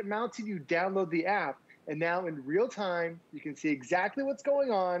 Once you get it mounted, you download the app, and now in real time, you can see exactly what's going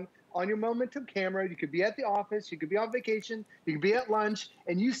on your Momentum camera. You could be at the office, you could be on vacation, you could be at lunch,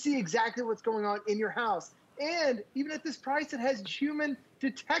 and you see exactly what's going on in your house. And even at this price, it has human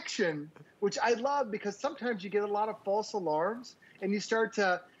detection, which I love because sometimes you get a lot of false alarms, and you start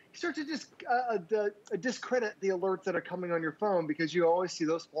to just discredit the alerts that are coming on your phone because you always see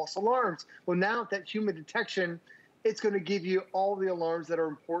those false alarms. Well, now with that human detection, it's going to give you all the alarms that are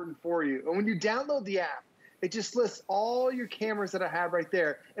important for you. And when you download the app, it just lists all your cameras that I have right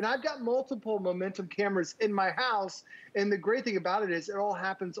there. And I've got multiple Momentum cameras in my house. And the great thing about it is it all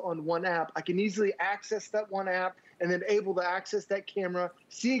happens on one app. I can easily access that one app and then able to access that camera,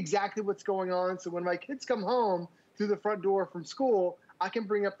 see exactly what's going on. So when my kids come home through the front door from school, I can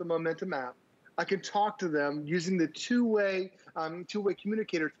bring up the Momentum app. I can talk to them using the two-way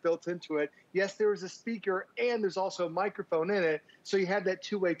communicator that's built into it. Yes, there is a speaker and there's also a microphone in it, so you have that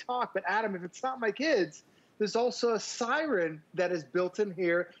two-way talk. But Adam, if it's not my kids, there's also a siren that is built in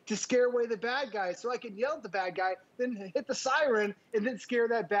here to scare away the bad guy. So I can yell at the bad guy, then hit the siren, and then scare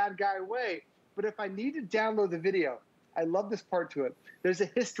that bad guy away. But if I need to download the video, I love this part to it. There's a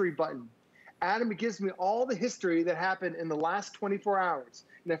history button. Adam, it gives me all the history that happened in the last 24 hours.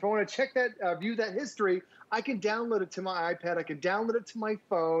 And if I want to check that, view that history, I can download it to my iPad. I can download it to my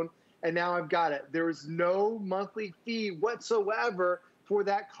phone, and now I've got it. There is no monthly fee whatsoever for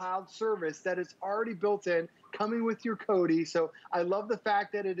that cloud service that is already built in, coming with your Kodi. So I love the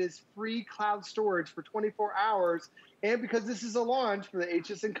fact that it is free cloud storage for 24 hours. And because this is a launch for the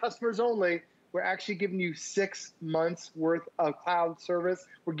HSN customers only, we're actually giving you 6 months worth of cloud service.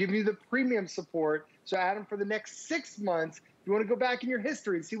 We're giving you the premium support. So Adam, for the next 6 months, if you want to go back in your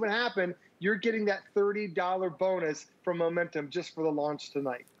history and see what happened, you're getting that $30 bonus from Momentum just for the launch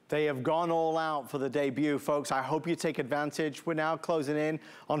tonight. They have gone all out for the debut, folks. I hope you take advantage. We're now closing in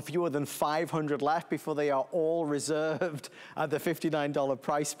on fewer than 500 left before they are all reserved at the $59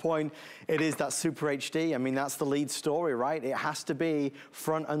 price point. It is that Super HD. I mean, that's the lead story, right? It has to be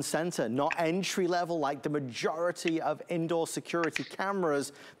front and center, not entry level like the majority of indoor security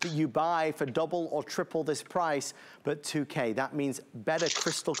cameras that you buy for double or triple this price, but 2K. That means better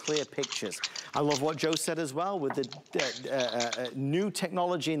crystal clear pictures. I love what Joe said as well with the new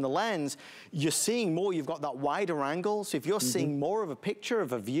technology in the lens. You're seeing more. You've got that wider angle. So if you're seeing more of a picture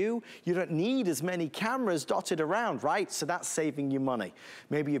of a view, you don't need as many cameras dotted around, right? So that's saving you money.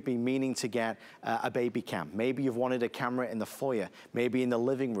 Maybe you've been meaning to get a baby cam. Maybe you've wanted a camera in the foyer, maybe in the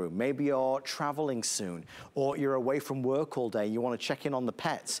living room. Maybe you're traveling soon, or you're away from work all day. You want to check in on the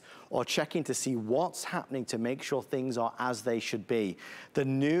pets, or check in to see what's happening to make sure things are as they should be. The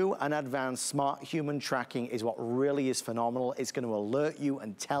new and advanced smart human tracking is what really is phenomenal. It's going to alert you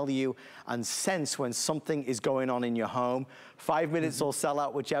and tell you and sense when something is going on in your home. 5 minutes or sell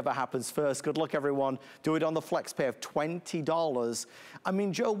out, whichever happens first. Good luck, everyone. Do it on the flex pay of $20. I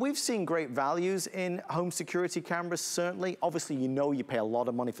mean, Joe, we've seen great values in home security cameras, certainly. Obviously, you know you pay a lot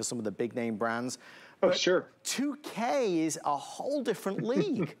of money for some of the big name brands. Oh, sure. 2K is a whole different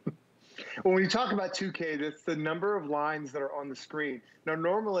league. Well, when you talk about 2K, that's the number of lines that are on the screen. Now,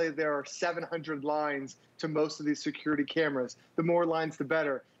 normally there are 700 lines to most of these security cameras. The more lines, the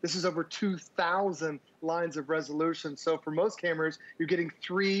better. This is over 2,000 lines of resolution. So for most cameras, you're getting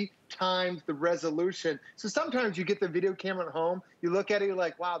 3 times the resolution. So sometimes you get the video camera at home, you look at it, you're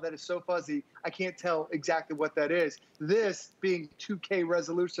like, wow, that is so fuzzy. I can't tell exactly what that is. This being 2K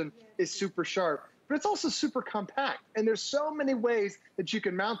resolution is super sharp. But it's also super compact. And there's so many ways that you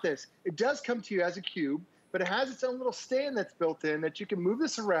can mount this. It does come to you as a cube, but it has its own little stand that's built in that you can move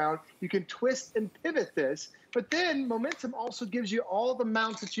this around. You can twist and pivot this. But then Momentum also gives you all the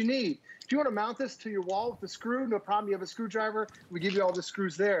mounts that you need. If you want to mount this to your wall with a screw, no problem. You have a screwdriver, we give you all the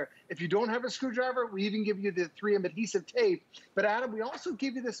screws there. If you don't have a screwdriver, we even give you the 3M adhesive tape. But Adam, we also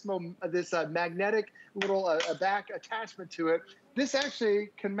give you this magnetic little back attachment to it. This actually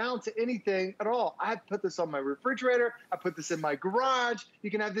can mount to anything at all. I put this on my refrigerator. I put this in my garage.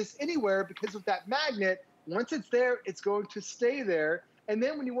 You can have this anywhere because with that magnet, once it's there, it's going to stay there. And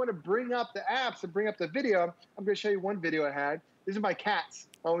then when you want to bring up the apps and bring up the video, I'm going to show you one video I had. These are my cats.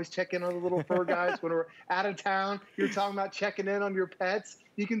 I always check in on the little fur guys when we're out of town. You're talking about checking in on your pets.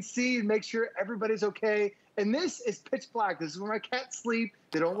 You can see and make sure everybody's okay. And this is pitch black. This is where my cats sleep.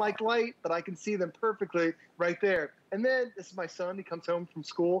 They don't like light, but I can see them perfectly right there. And then this is my son. He comes home from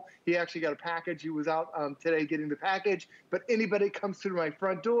school. He actually got a package. He was out today getting the package. But anybody comes through my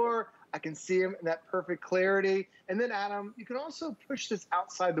front door, I can see him in that perfect clarity. And then, Adam, you can also push this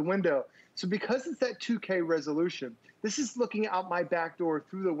outside the window. So because it's that 2K resolution, this is looking out my back door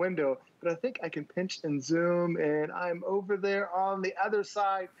through the window. But I think I can pinch and zoom, and I'm over there on the other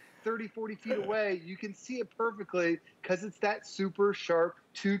side, 30, 40 feet away. You can see it perfectly because it's that super sharp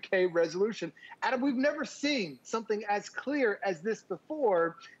 2K resolution. Adam, we've never seen something as clear as this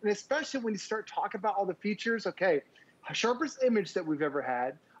before, and especially when you start talking about all the features. Okay, sharpest image that we've ever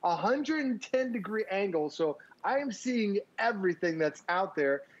had, 110-degree angle, so I am seeing everything that's out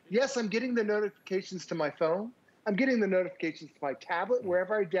there. Yes, I'm getting the notifications to my phone. I'm getting the notifications to my tablet,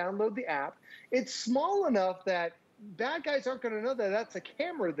 wherever I download the app. It's small enough that bad guys aren't going to know that that's a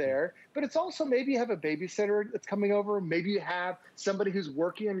camera there, but it's also maybe you have a babysitter that's coming over. Maybe you have somebody who's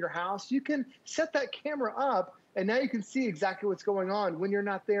working in your house. You can set that camera up, and now you can see exactly what's going on when you're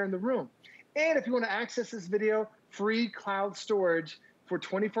not there in the room. And if you want to access this video, free cloud storage for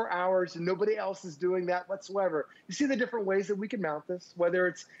 24 hours, and nobody else is doing that whatsoever. You see the different ways that we can mount this, whether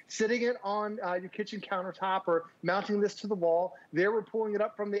it's sitting it on your kitchen countertop or mounting this to the wall. There we're pulling it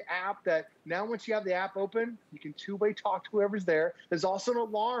up from the app that now once you have the app open, you can two-way talk to whoever's there. There's also an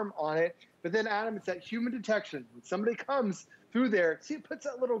alarm on it. But then, Adam, it's that human detection. When somebody comes through there, see it puts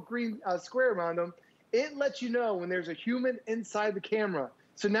that little green square around them. It lets you know when there's a human inside the camera.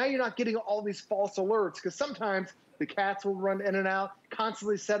 So now you're not getting all these false alerts, because sometimes the cats will run in and out,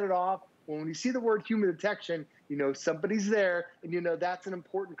 constantly set it off. Well, when you see the word human detection, you know somebody's there, and you know that's an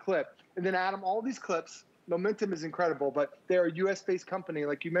important clip. And then, Adam, all these clips, Momentum is incredible, but they're a US-based company,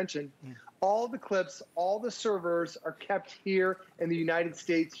 like you mentioned. All the clips, all the servers are kept here in the United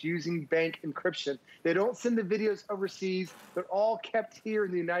States using bank encryption. They don't send the videos overseas. They're all kept here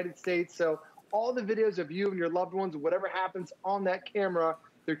in the United States. So all the videos of you and your loved ones, whatever happens on that camera,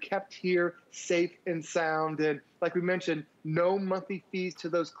 they're kept here safe and sound. And like we mentioned, no monthly fees to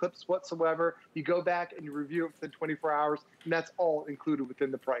those clips whatsoever. You go back and you review it within 24 hours, and that's all included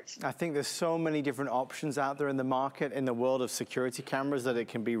within the price. I think there's so many different options out there in the market, in the world of security cameras, that it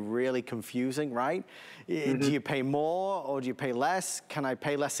can be really confusing, right? Do you pay more or do you pay less? Can I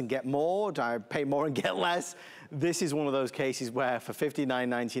pay less and get more? Do I pay more and get less? This is one of those cases where for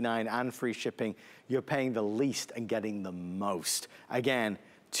 $59.99 and free shipping, you're paying the least and getting the most. Again,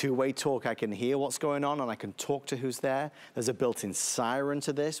 two-way talk. I can hear what's going on and I can talk to who's there. There's a built-in siren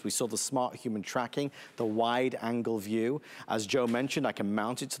to this. We saw the smart human tracking, the wide angle view. As Joe mentioned, I can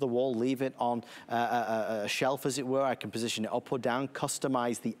mount it to the wall, leave it on a shelf, as it were. I can position it up or down,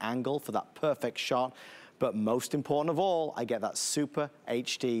 customize the angle for that perfect shot. But most important of all, I get that Super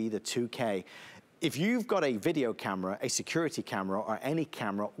HD, the 2K. If you've got a video camera, a security camera, or any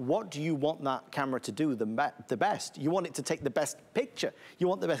camera, what do you want that camera to do the best? You want it to take the best picture. You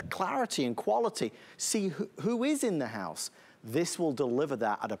want the best clarity and quality. See who is in the house. This will deliver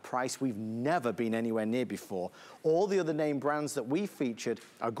that at a price we've never been anywhere near before. All the other name brands that we featured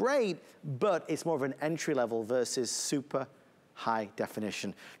are great, but it's more of an entry level versus super high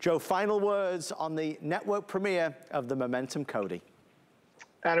definition. Joe, final words on the network premiere of the Momentum Kodi.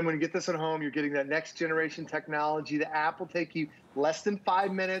 Adam, when you get this at home, you're getting that next generation technology. The app will take you less than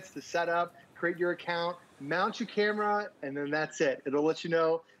 5 minutes to set up, create your account, mount your camera, and then that's it. It'll let you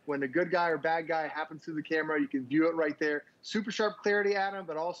know when a good guy or bad guy happens through the camera. You can view it right there. Super sharp clarity, Adam,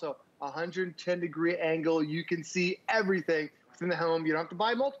 but also 110-degree angle. You can see everything within the home. You don't have to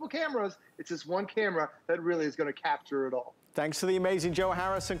buy multiple cameras. It's just one camera that really is going to capture it all. Thanks to the amazing Joe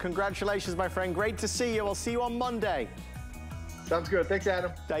Harrison. Congratulations, my friend. Great to see you. I'll see you on Monday. Sounds good. Thanks,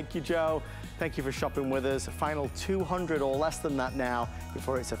 Adam. Thank you, Joe. Thank you for shopping with us. Final 200 or less than that now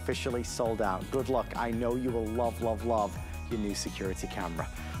before it's officially sold out. Good luck. I know you will love, love, love your new security camera.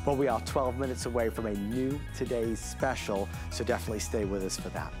 Well, we are 12 minutes away from a new Today's Special, so definitely stay with us for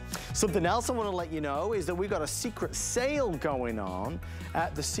that. Something else I want to let you know is that we've got a secret sale going on.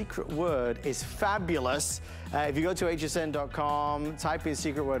 The secret word is fabulous. If you go to hsn.com, type in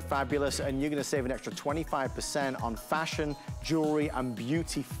secret word fabulous, and you're going to save an extra 25% on fashion, jewelry, and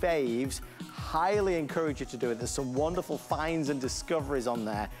beauty faves. Highly encourage you to do it. There's some wonderful finds and discoveries on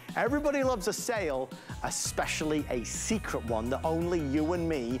there. Everybody loves a sale, especially a secret one that only you and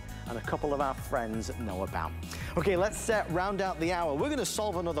me and a couple of our friends know about. Okay, let's round out the hour. We're going to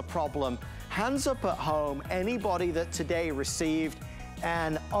solve another problem. Hands up at home, anybody that today received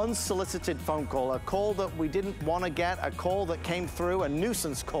an unsolicited phone call, a call that we didn't want to get, a call that came through, a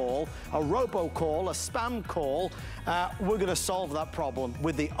nuisance call, a robocall, a spam call. We're going to solve that problem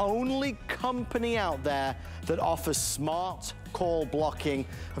with the only company out there that offers smart call blocking.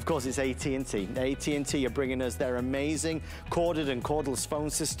 Of course, it's AT&T. AT&T are bringing us their amazing corded and cordless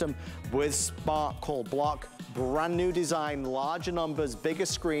phone system with smart call block. Brand new design, larger numbers, bigger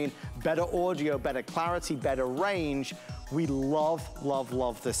screen, better audio, better clarity, better range. We love, love,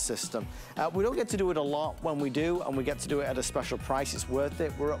 love this system. We don't get to do it a lot. When we do, and we get to do it at a special price, it's worth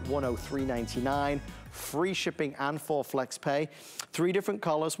it. We're at $103.99. Free shipping and for flex pay. 3 different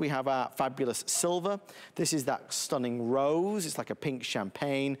colors. We have our fabulous silver. This is that stunning rose. It's like a pink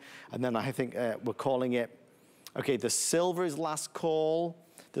champagne. And then I think we're calling it, okay, the silver is last call.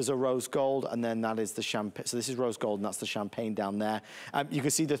 There's a rose gold, and then that is the champagne. So this is rose gold, and that's the champagne down there. You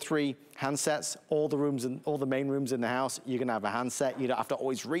can see the 3 handsets, all the main rooms in the house. You're gonna have a handset. You don't have to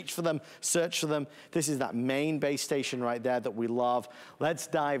always reach for them, search for them. This is that main base station right there that we love. Let's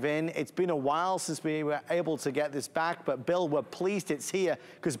dive in. It's been a while since we were able to get this back, but Bill, we're pleased it's here,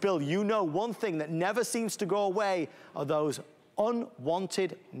 because Bill, you know one thing that never seems to go away are those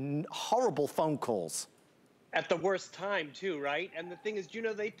unwanted, horrible phone calls. At the worst time, too, right? And the thing is, you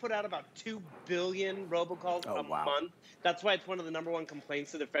know, they put out about 2 billion robocalls a month. That's why it's one of the #1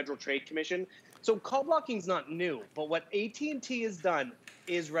 complaints to the Federal Trade Commission. So call blocking's not new, but what AT&T has done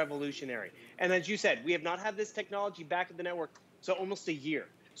is revolutionary. And as you said, we have not had this technology back at the network so almost a year.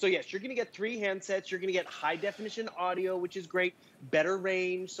 So yes, you're going to get 3 handsets. You're going to get high definition audio, which is great, better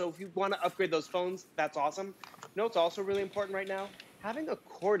range. So if you want to upgrade those phones, that's awesome. You know what's also really important right now? Having a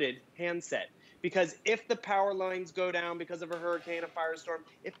corded handset. Because if the power lines go down because of a hurricane, a firestorm,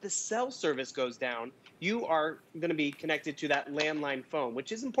 if the cell service goes down, you are going to be connected to that landline phone,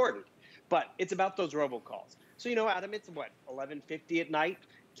 which is important. But it's about those robocalls. So, you know, Adam, it's what, 11:50 at night?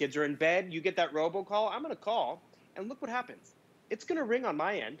 Kids are in bed. You get that robocall. I'm going to call. And look what happens. It's going to ring on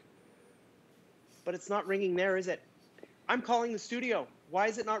my end. But it's not ringing there, is it? I'm calling the studio. Why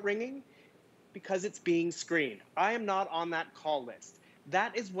is it not ringing? Because it's being screened. I am not on that call list.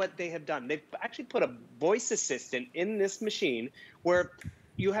 That is what they have done. They've actually put a voice assistant in this machine where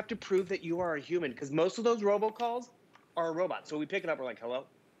you have to prove that you are a human, because most of those robocalls are a robot. So we pick it up, we're like, hello,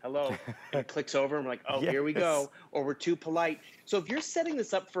 hello, and it clicks over, and we're like, oh, yes. Here we go, or we're too polite. So if you're setting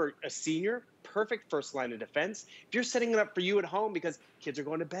this up for a senior, perfect first line of defense. If you're setting it up for you at home because kids are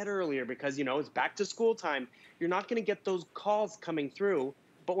going to bed earlier because, you know, it's back to school time, you're not going to get those calls coming through.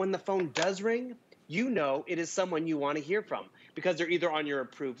 But when the phone does ring, you know it is someone you want to hear from, because they're either on your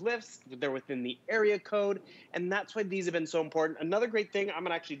approved list, they're within the area code, and that's why these have been so important. Another great thing, I'm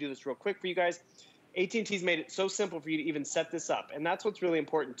going to actually do this real quick for you guys. AT&T's made it so simple for you to even set this up, and that's what's really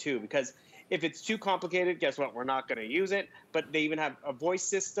important too, because if it's too complicated, guess what? We're not going to use it, but they even have a voice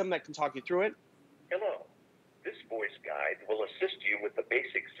system that can talk you through it. Hello. This voice guide will assist you with the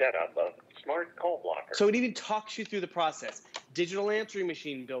basic setup of Smart Call Blocker. So it even talks you through the process. Digital answering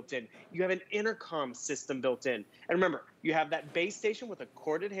machine built in. You have an intercom system built in. And remember, you have that base station with a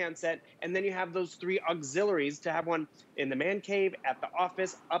corded handset, and then you have those 3 auxiliaries to have one in the man cave, at the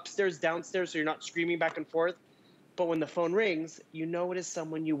office, upstairs, downstairs, so you're not screaming back and forth. But when the phone rings, you know it is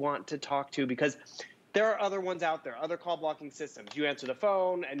someone you want to talk to, because there are other ones out there, other call blocking systems. You answer the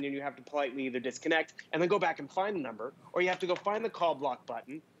phone, and then you have to politely either disconnect and then go back and find the number, or you have to go find the call block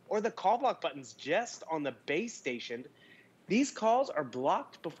button, or the call block button's just on the base station. These calls are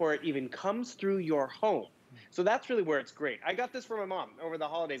blocked before it even comes through your home. So that's really where it's great. I got this from my mom over the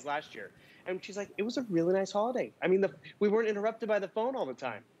holidays last year, and she's like, it was a really nice holiday. I mean, we weren't interrupted by the phone all the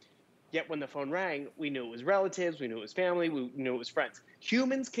time. Yet when the phone rang, we knew it was relatives, we knew it was family, we knew it was friends.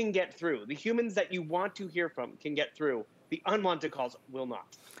 Humans can get through. The humans that you want to hear from can get through. The unwanted calls will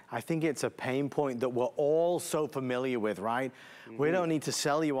not. I think it's a pain point that we're all so familiar with, right? We don't need to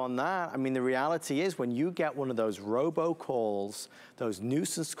sell you on that. I mean, the reality is when you get one of those robocalls, those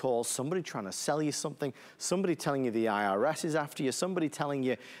nuisance calls, somebody trying to sell you something, somebody telling you the IRS is after you, somebody telling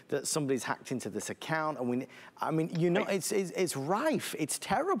you that somebody's hacked into this account. And I mean, you know, it's rife, it's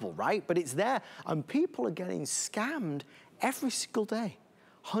terrible, right? But it's there, and people are getting scammed every single day.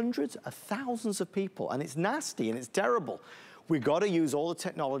 Hundreds of thousands of people, and it's nasty and it's terrible. We've got to use all the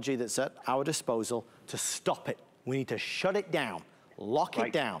technology that's at our disposal to stop it. We need to shut it down, lock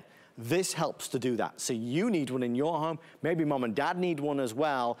it down. This helps to do that. So you need one in your home. Maybe mom and dad need one as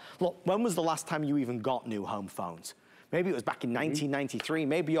well. Look, when was the last time you even got new home phones? Maybe it was back in 1993.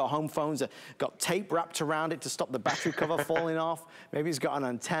 Maybe your home phones got tape wrapped around it to stop the battery cover falling off. Maybe it's got an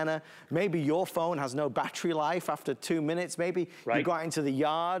antenna. Maybe your phone has no battery life after 2 minutes. Maybe you go out into the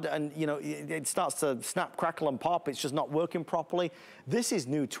yard and you know it starts to snap, crackle, and pop. It's just not working properly. This is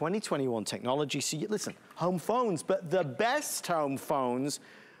new 2021 technology. So listen, home phones, but the best home phones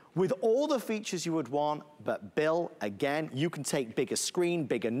with all the features you would want, but Bill, again, you can take bigger screen,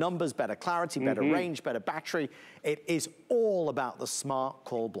 bigger numbers, better clarity, better range, better battery. It is all about the smart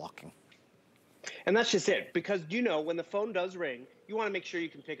call blocking. And that's just it, because you know when the phone does ring, you want to make sure you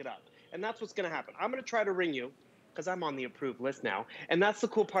can pick it up. And that's what's going to happen. I'm going to try to ring you, because I'm on the approved list now. And that's the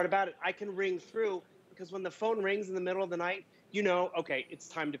cool part about it. I can ring through, because when the phone rings in the middle of the night, you know, okay, it's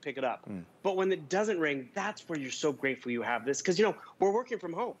time to pick it up. But when it doesn't ring, that's where you're so grateful you have this. Because, you know, we're working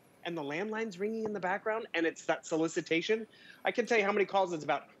from home and the landline's ringing in the background and it's that solicitation. I can tell you how many calls it's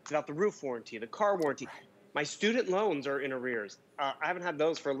about the roof warranty, the car warranty. My student loans are in arrears. I haven't had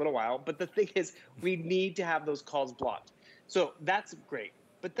those for a little while, but the thing is we need to have those calls blocked. So that's great.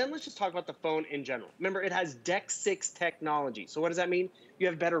 But then let's just talk about the phone in general. Remember, it has DEX 6 technology. So what does that mean? You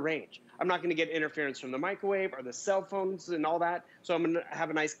have better range. I'm not going to get interference from the microwave or the cell phones and all that. So I'm going to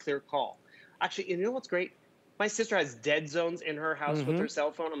have a nice clear call. Actually, you know what's great? My sister has dead zones in her house with her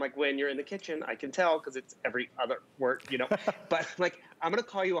cell phone. I'm like, when you're in the kitchen, I can tell because it's every other word, you know. But like, I'm going to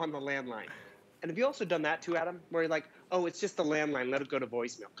call you on the landline. And have you also done that too, Adam? Where you're like, oh, it's just the landline. Let it go to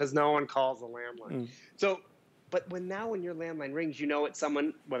voicemail because no one calls the landline. So, but when your landline rings, you know it's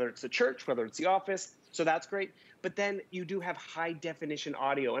someone, whether it's the church, whether it's the office. So that's great. But then you do have high definition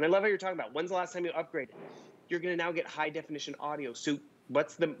audio. And I love how you're talking about when's the last time you upgraded? You're going to now get high definition audio. So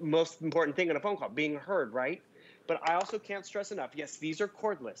what's the most important thing on a phone call? Being heard, right? But I also can't stress enough. Yes, these are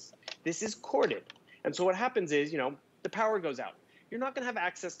cordless. This is corded. And so what happens is, you know, the power goes out. You're not going to have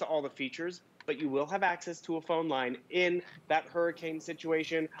access to all the features, but you will have access to a phone line in that hurricane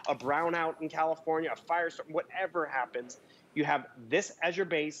situation, a brownout in California, a firestorm, whatever happens. You have this as your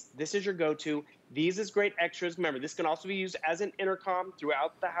base. This is your go-to. These is great extras. Remember, this can also be used as an intercom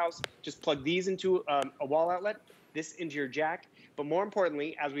throughout the house. Just plug these into a wall outlet, this into your jack. But more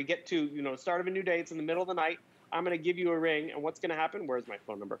importantly, as we get to, you know, start of a new day, it's in the middle of the night, I'm going to give you a ring. And what's going to happen? Where's my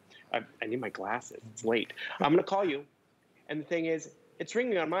phone number? I need my glasses. It's late. I'm going to call you. And the thing is, it's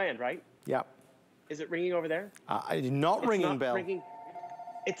ringing on my end, right? Yeah. Is it ringing over there? Not ringing, Bill.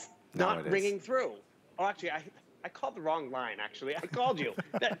 It's not ringing through. Oh, actually, I called the wrong line, actually. I called you.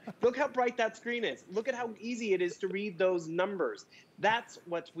 Look how bright that screen is. Look at how easy it is to read those numbers. That's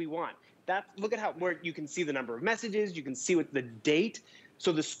what we want. Look at where you can see the number of messages. You can see what the date.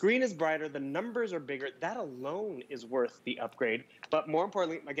 So the screen is brighter. The numbers are bigger. That alone is worth the upgrade. But more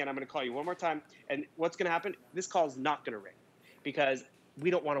importantly, again, I'm going to call you one more time. And what's going to happen? This call is not going to ring because we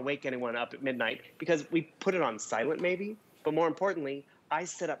don't want to wake anyone up at midnight because we put it on silent maybe. But more importantly, I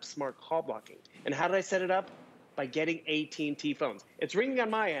set up smart call blocking. And how did I set it up? By getting AT&T phones. It's ringing on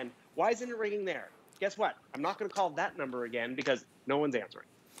my end. Why isn't it ringing there? Guess what? I'm not going to call that number again because no one's answering.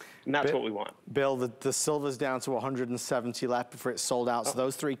 And that's what we want. Bill, the silver's down to 170 left before it's sold out. So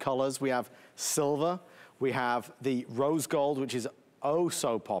those three colors, we have silver, we have the rose gold, which is oh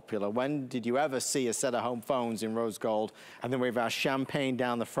so popular. When did you ever see a set of home phones in rose gold? And then we have our champagne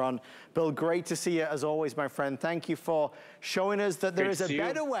down the front. Bill, great to see you as always, my friend. Thank you for showing us that there is a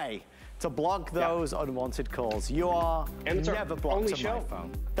better way to block those unwanted calls. You are never blocked on my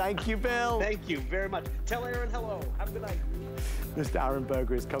phone. Thank you, Bill. Thank you very much. Tell Aaron hello. Have a good night. Mr. Aaron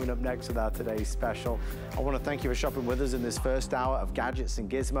Berger is coming up next with our today's special. I want to thank you for shopping with us in this first hour of Gadgets and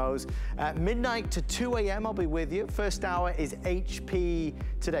Gizmos. At midnight to 2 a.m. I'll be with you. First hour is HP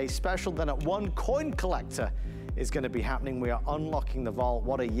Today's Special. Then at 1, Coin Collector is going to be happening. We are unlocking the vault.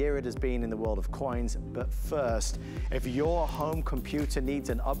 What a year it has been in the world of coins. But first, if your home computer needs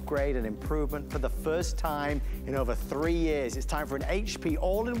an upgrade, an improvement for the first time in over 3 years, it's time for an HP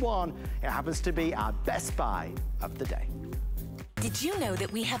all-in-one. It happens to be our best buy of the day. Did you know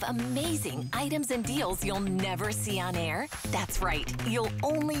that we have amazing items and deals you'll never see on air? That's right. You'll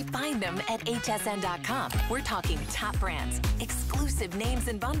only find them at hsn.com. We're talking top brands, exclusive names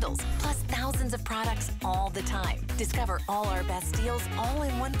and bundles, plus thousands of products all the time. Discover all our best deals all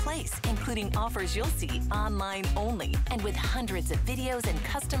in one place, including offers you'll see online only. And with hundreds of videos and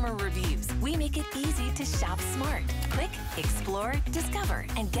customer reviews, we make it easy to shop smart. Click, explore, discover,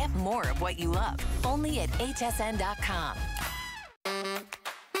 and get more of what you love. Only at hsn.com.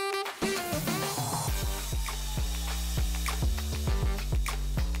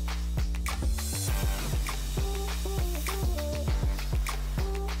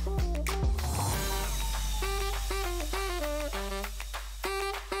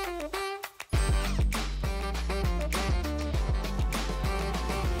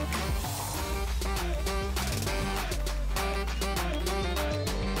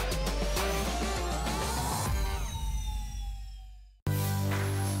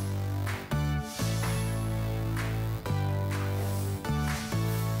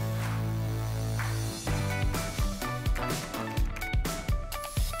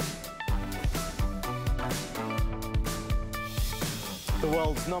 The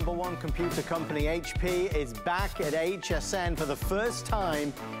world's #1 computer company, HP, is back at HSN for the first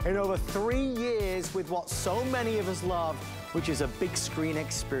time in over 3 years with what so many of us love, which is a big screen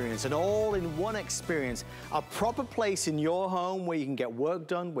experience, an all-in-one experience, a proper place in your home where you can get work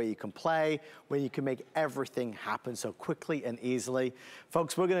done, where you can play, where you can make everything happen so quickly and easily.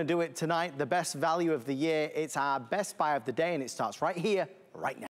 Folks, we're gonna do it tonight, the best value of the year. It's our best buy of the day, and it starts right here, right now.